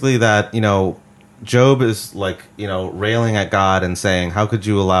basically that Job is railing at God and saying, "How could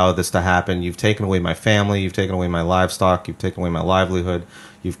you allow this to happen? You've taken away my family, you've taken away my livestock, you've taken away my livelihood,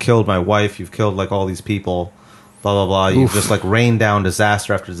 you've killed my wife, you've killed all these people." Blah blah blah. You've just rained down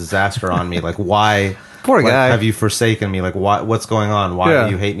disaster after disaster on me. Why? Poor guy. Have you forsaken me? What's going on? Why Yeah.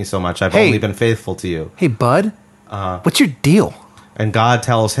 do you hate me so much? I've Hey. only been faithful to you. Hey, bud. What's your deal? And God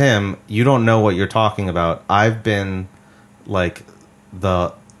tells him, "You don't know what you're talking about. I've been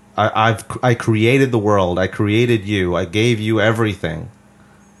I created the world. I created you. I gave you everything.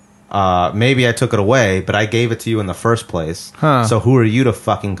 Maybe I took it away, but I gave it to you in the first place. Huh. So who are you to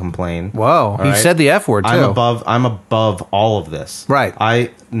fucking complain?" Whoa. All He right? said the F word, too. I'm above all of this. Right.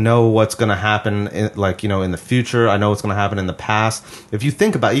 I know what's going to happen in the future. I know what's going to happen in the past. If you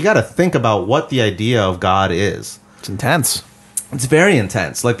think about, you got to think about what the idea of God is. It's intense. It's very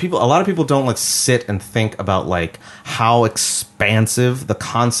intense. A lot of people don't sit and think about how expansive the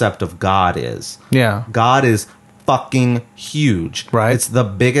concept of God is. Yeah. God is fucking huge. Right. It's the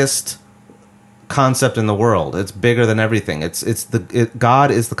biggest concept in the world. It's bigger than everything.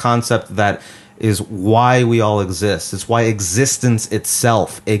 God is the concept that is why we all exist. It's why existence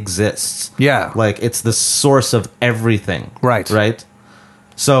itself exists. Yeah. It's the source of everything. Right. Right.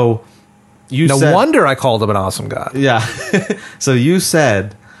 So No wonder I called him an awesome God. yeah. So you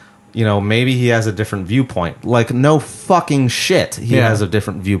said, maybe he has a different viewpoint. No fucking shit. He Yeah. has a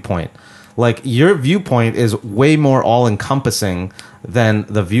different viewpoint. Your viewpoint is way more all encompassing than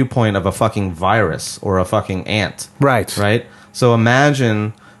the viewpoint of a fucking virus or a fucking ant. Right. Right? So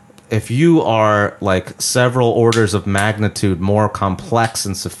imagine if you are several orders of magnitude more complex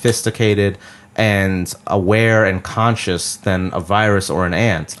and sophisticated and aware and conscious than a virus or an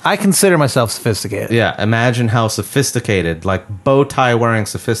ant. I consider myself sophisticated. Yeah, imagine how sophisticated, bow tie wearing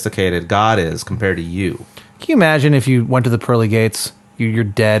sophisticated God is compared to you. Can you imagine if you went to the pearly gates, you're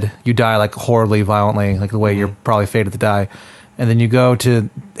dead, you die horribly, violently, the way you're probably fated to die, and then you go to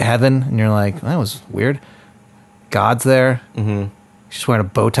heaven and you're like, that was weird. God's there. Mm-hmm. She's wearing a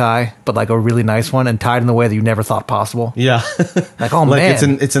bow tie, but a really nice one and tied in the way that you never thought possible. Yeah. Oh man.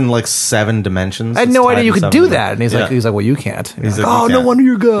 it's in 7 dimensions. I had It's no tied idea you in could 7 do dimensions. that. And he's like, well, you can't. And He's you're like, oh, "You no can't." wonder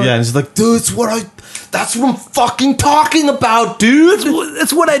you're good. Yeah, and he's like, dude, that's what I'm fucking talking about, dude.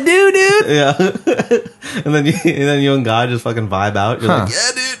 That's what I do, dude. Yeah. and then you and God just fucking vibe out. You're like,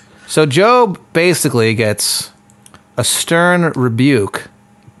 yeah, dude. So Job basically gets a stern rebuke.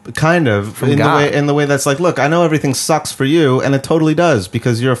 Kind of in God. the way that's look, I know everything sucks for you, and it totally does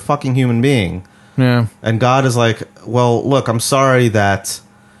because you're a fucking human being. Yeah. And God is like, well, look, I'm sorry that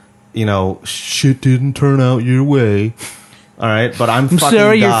shit didn't turn out your way. All right, but I'm I'm fucking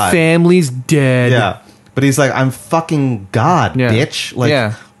sorry, your God. family's dead. Yeah, but he's like, I'm fucking God, Yeah. bitch. Like,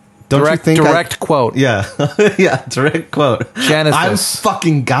 yeah. don't direct, you think? direct quote. Yeah, yeah, direct quote. Genesis. I'm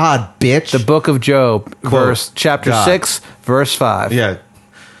fucking God, bitch. The book of Job, Quote, chapter God. 6, verse 5. Yeah,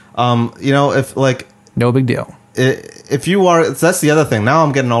 you know, if like. No big deal. If you are, that's the other thing. Now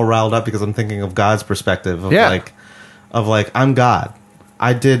I'm getting all riled up because I'm thinking of God's perspective of Yeah. like I'm God.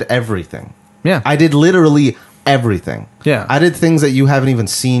 I did everything. Yeah. I did literally everything. Yeah. I did things that you haven't even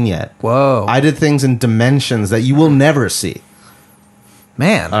seen yet. Whoa. I did things in dimensions that you will never see.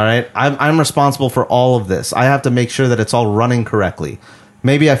 Man. All right. I'm responsible for all of this. I have to make sure that it's all running correctly.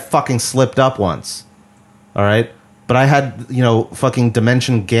 Maybe I fucking slipped up once. All right. But I had, you know, fucking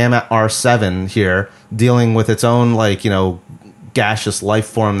Dimension Gamma R7 here dealing with its own, like, you know, gaseous life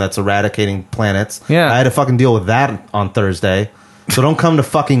form that's eradicating planets. Yeah. I had to fucking deal with that on Thursday. So don't come to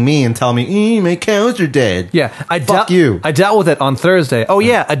fucking me and tell me, my cows are dead. Yeah. Fuck you. I dealt with it on Thursday. Oh,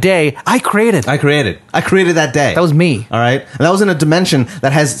 yeah. A day I created. I created that day. That was me. All right. And that was in a dimension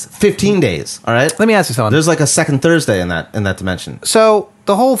that has 15 days. All right. Let me ask you something. There's like a second Thursday in that dimension. So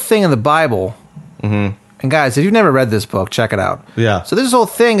the whole thing in the Bible, and guys, if you've never read this book, check it out. Yeah. So this whole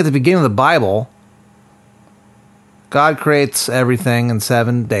thing at the beginning of the Bible, God creates everything in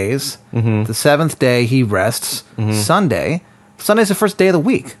 7 days. The seventh day he rests. Sunday's the first day of the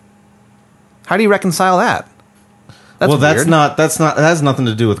week. How do you reconcile that? That's weird. That has nothing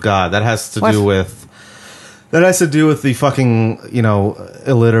to do with God. That has to What? do with the fucking, you know,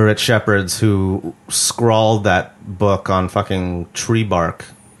 illiterate shepherds who scrawled that book on fucking tree bark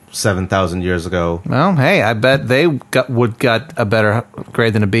 7,000 years ago. Well, hey, I bet they got a better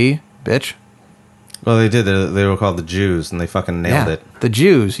grade than a B, bitch. Well, they did. They were called the Jews, and they fucking nailed it. The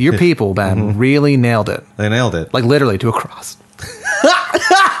Jews, your people, man, really nailed it. They nailed it. Like literally to a cross.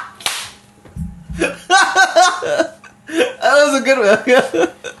 That was a good one.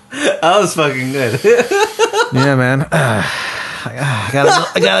 That was fucking good. Yeah, man. I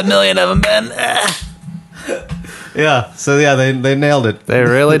got a million of them, Ben. Yeah. So yeah, they nailed it. They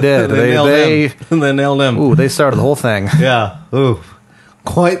really did. They nailed him. They nailed him. Ooh, they started the whole thing. Yeah. Ooh.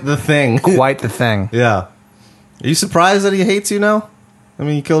 Quite the thing. Quite the thing. Yeah. Are you surprised that he hates you now? I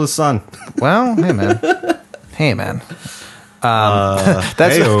mean, you killed his son. Well, hey, man. Hey, man.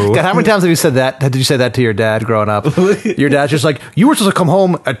 That's Hey-o. God, how many times have you said that? Did you say that to your dad growing up? Your dad's just like, you were supposed to come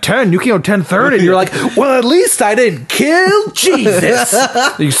home at 10. You came at 10:30. And you're like, well, at least I didn't kill Jesus.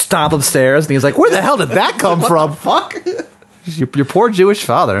 You stomp upstairs, and he's like, where the hell did that come from? Fuck. Your poor Jewish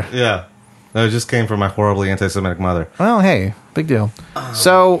father. Yeah. No, it just came from my horribly anti-Semitic mother. Well, hey, big deal.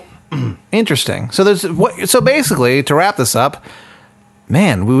 So interesting. So basically, to wrap this up,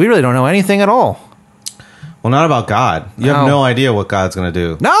 man, we really don't know anything at all. Well, not about God. You have no idea what God's going to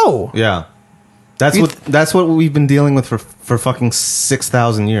do. No. Yeah. That's what we've been dealing with for fucking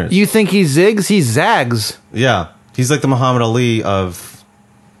 6,000 years. You think he zigs? He zags. Yeah. He's like the Muhammad Ali of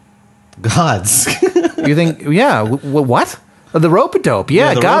gods. You think? Yeah. What? The rope-a-dope.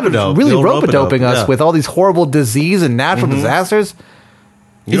 Yeah, the God rope-a-dope. is really The old rope-a-doping rope-a-dope, us yeah. with all these horrible disease and natural disasters.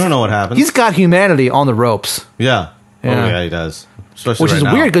 You don't know what happened. He's got humanity on the ropes, Yeah. Yeah. Oh, yeah, he does. Especially which right is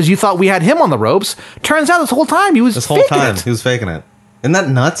now. weird because you thought we had him on the ropes. Turns out this whole time he was This whole faking time, it. he was faking it. Isn't that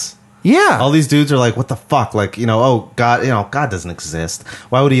nuts? Yeah. All these dudes are like, what the fuck? Like, you know, oh, God, you know, God doesn't exist.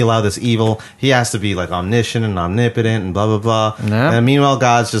 Why would he allow this evil? He has to be, like, omniscient and omnipotent and blah, blah, blah. Yeah. And meanwhile,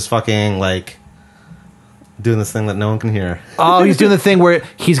 God's just fucking, like, doing this thing that no one can hear. Oh, he's doing the thing where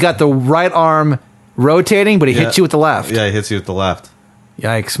he's got the right arm rotating, but he hits you with the left. Yeah, he hits you with the left.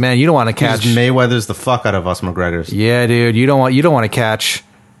 Yikes, man! You don't want to He catch. just Mayweather's the fuck out of us McGregors. Yeah, dude, you don't want to catch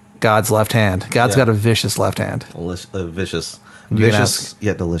God's left hand. God's Yeah. got a vicious left hand. Vicious. can Vicious,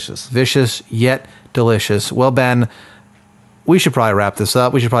 yet delicious. Vicious yet delicious. Well, Ben, we should probably wrap this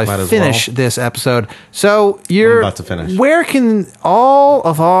up. We should Might probably as finish well. this episode. So you're about to finish. Where can all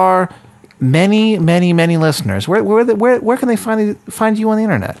of our many listeners where can they find you on the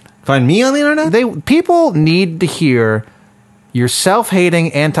internet? Find me on the internet? People need to hear your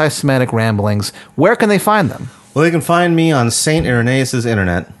self-hating anti-Semitic ramblings. Where can they find them? Well, they can find me on St. Irenaeus'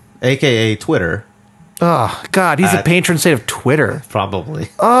 internet, a.k.a. Twitter. Oh, God, he's a patron saint of Twitter. Probably.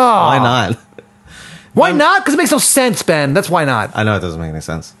 Oh. Why not? Why not? Because it makes no sense, Ben. That's why not. I know it doesn't make any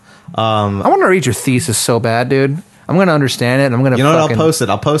sense. I want to read your thesis so bad, dude. I'm going to understand it. And I'm going to You know what? I'll post it.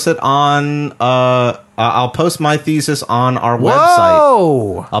 I'll post it on. I'll post my thesis on our website.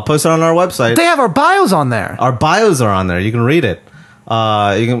 Whoa! I'll post it on our website. They have our bios on there. Our bios are on there. You can read it.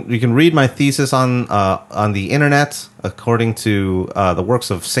 You can read my thesis on the internet according to the works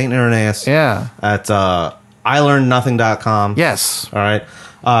of Saint Irenaeus. Yeah. At ilearnnothing.com. Yes. All right.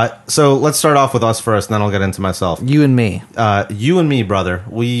 So let's start off with us first, and then I'll get into myself. You and me. You and me, brother.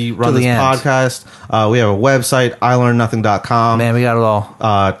 We run To this the end. podcast. We have a website, ilearnnothing.com. Man, we got it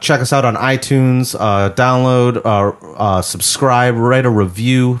all. Check us out on iTunes. Download, subscribe, write a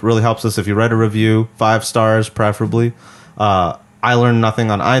review. Really helps us if you write a review. 5 stars, preferably. I Learn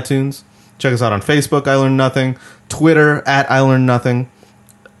Nothing on iTunes. Check us out on Facebook, I Learn Nothing. Twitter, at I Learn Nothing.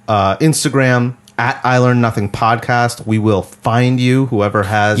 Instagram, at I Learn Nothing Podcast. We will find you, whoever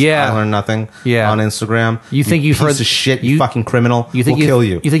has Yeah. I Learn Nothing Yeah. on Instagram. You think you've piece heard- of shit, you you- fucking criminal. You think we'll kill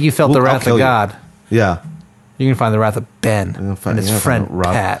you. You think you felt the I'll wrath kill of you. God? Yeah. You can find the wrath of Ben and his friend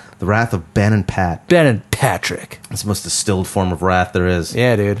Pat. The wrath of Ben and Pat. Ben and Patrick. It's the most distilled form of wrath there is.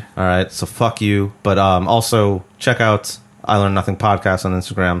 Yeah, dude. All right, so fuck you. But also check out I Learn Nothing Podcast on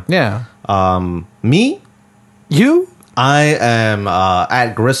Instagram. Yeah. Me, You? I am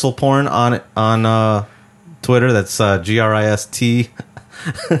at Gristleporn on Twitter. That's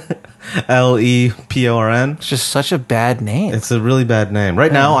GRISTLEPORN. It's just such a bad name. It's a really bad name.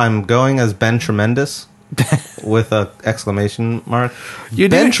 Right now, I'm going as Ben Tremendous with a exclamation mark.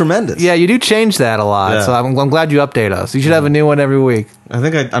 Ben Tremendous. Yeah, you do change that a lot. Yeah. So I'm glad you update us. You should have a new one every week. I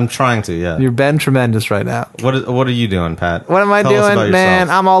think I'm trying to. Yeah. You're Ben Tremendous right now. What are you doing, Pat? What am I Tell us about doing, man?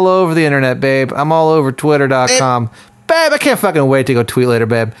 yourself. I'm all over the internet, babe. I'm all over Twitter.com. Babe, I can't fucking wait to go tweet later,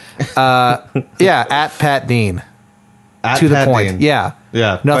 babe. Yeah, at Pat Dean. At To the Pat point. Dean. Yeah.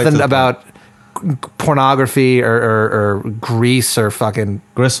 Yeah, quite to Nothing the about pornography or grease or fucking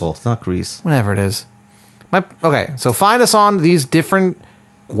Gristle. It's not grease. whatever it is. Okay, so find us on these different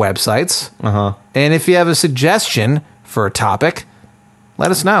websites. And if you have a suggestion for a topic,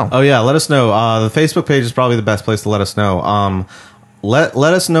 let us know. Oh yeah, let us know. The Facebook page is probably the best place to let us know. Let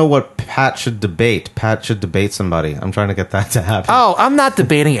us know what Pat should debate. Pat should debate somebody. I'm trying to get that to happen. Oh, I'm not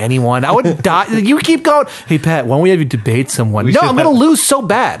debating anyone. I would die. You keep going, hey, Pat, why don't we have you debate someone? We No, should I'm going to have- lose so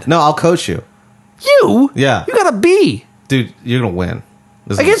bad. No, I'll coach you, You? Yeah. You got to be. dude. You're gonna win.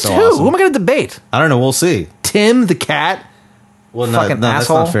 This is Against so who? awesome. Who am I going to debate? I don't know. We'll see. Tim the cat? Well, Fucking that's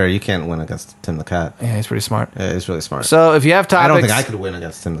asshole. not fair. You can't win against Tim the Cat. Yeah, he's pretty smart. Yeah, he's really smart. So if you have topics. I don't think I could win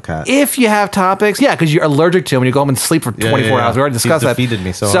against Tim the Cat. If you have topics, yeah, because you're allergic to them and you go home and sleep for 24 yeah. hours. We already He's discussed that. defeated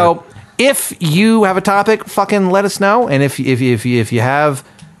me so hard. If you have a topic, fucking let us know. And if you have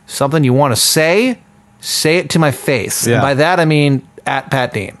something you want to say it to my face. Yeah. And by that I mean at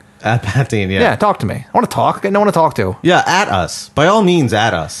Pat Dean. At Pat Dean, Yeah, talk to me. I want to talk. I got no one to talk to. Yeah, at us. By all means,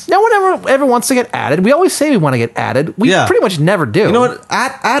 at us. No one ever wants to get added. We always say we want to get added. We Yeah. pretty much never do. You know what?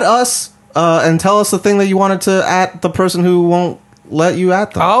 At us and tell us the thing that you wanted to at the person who won't let you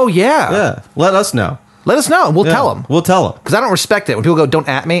at them. Oh, yeah. Yeah, let us know. Let us know. We'll Yeah, tell them. We'll tell them. Because I don't respect it. When people go, don't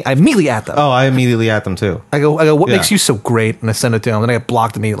at me, I immediately at them. Oh, I immediately at them too. I go, what Yeah. makes you so great? And I send it to them, and I get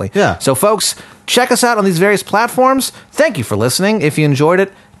blocked immediately. Yeah. So, folks, check us out on these various platforms. Thank you for listening. If you enjoyed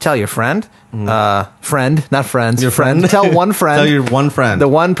it, tell your friend. Friend, not friends. Your friend. Tell one friend. Tell your one friend. The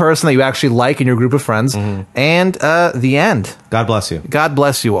one person that you actually like in your group of friends. And the end. God bless you. God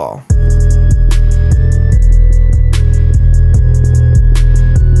bless you all.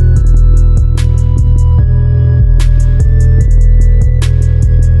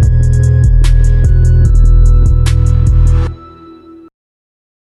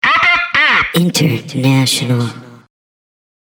 International.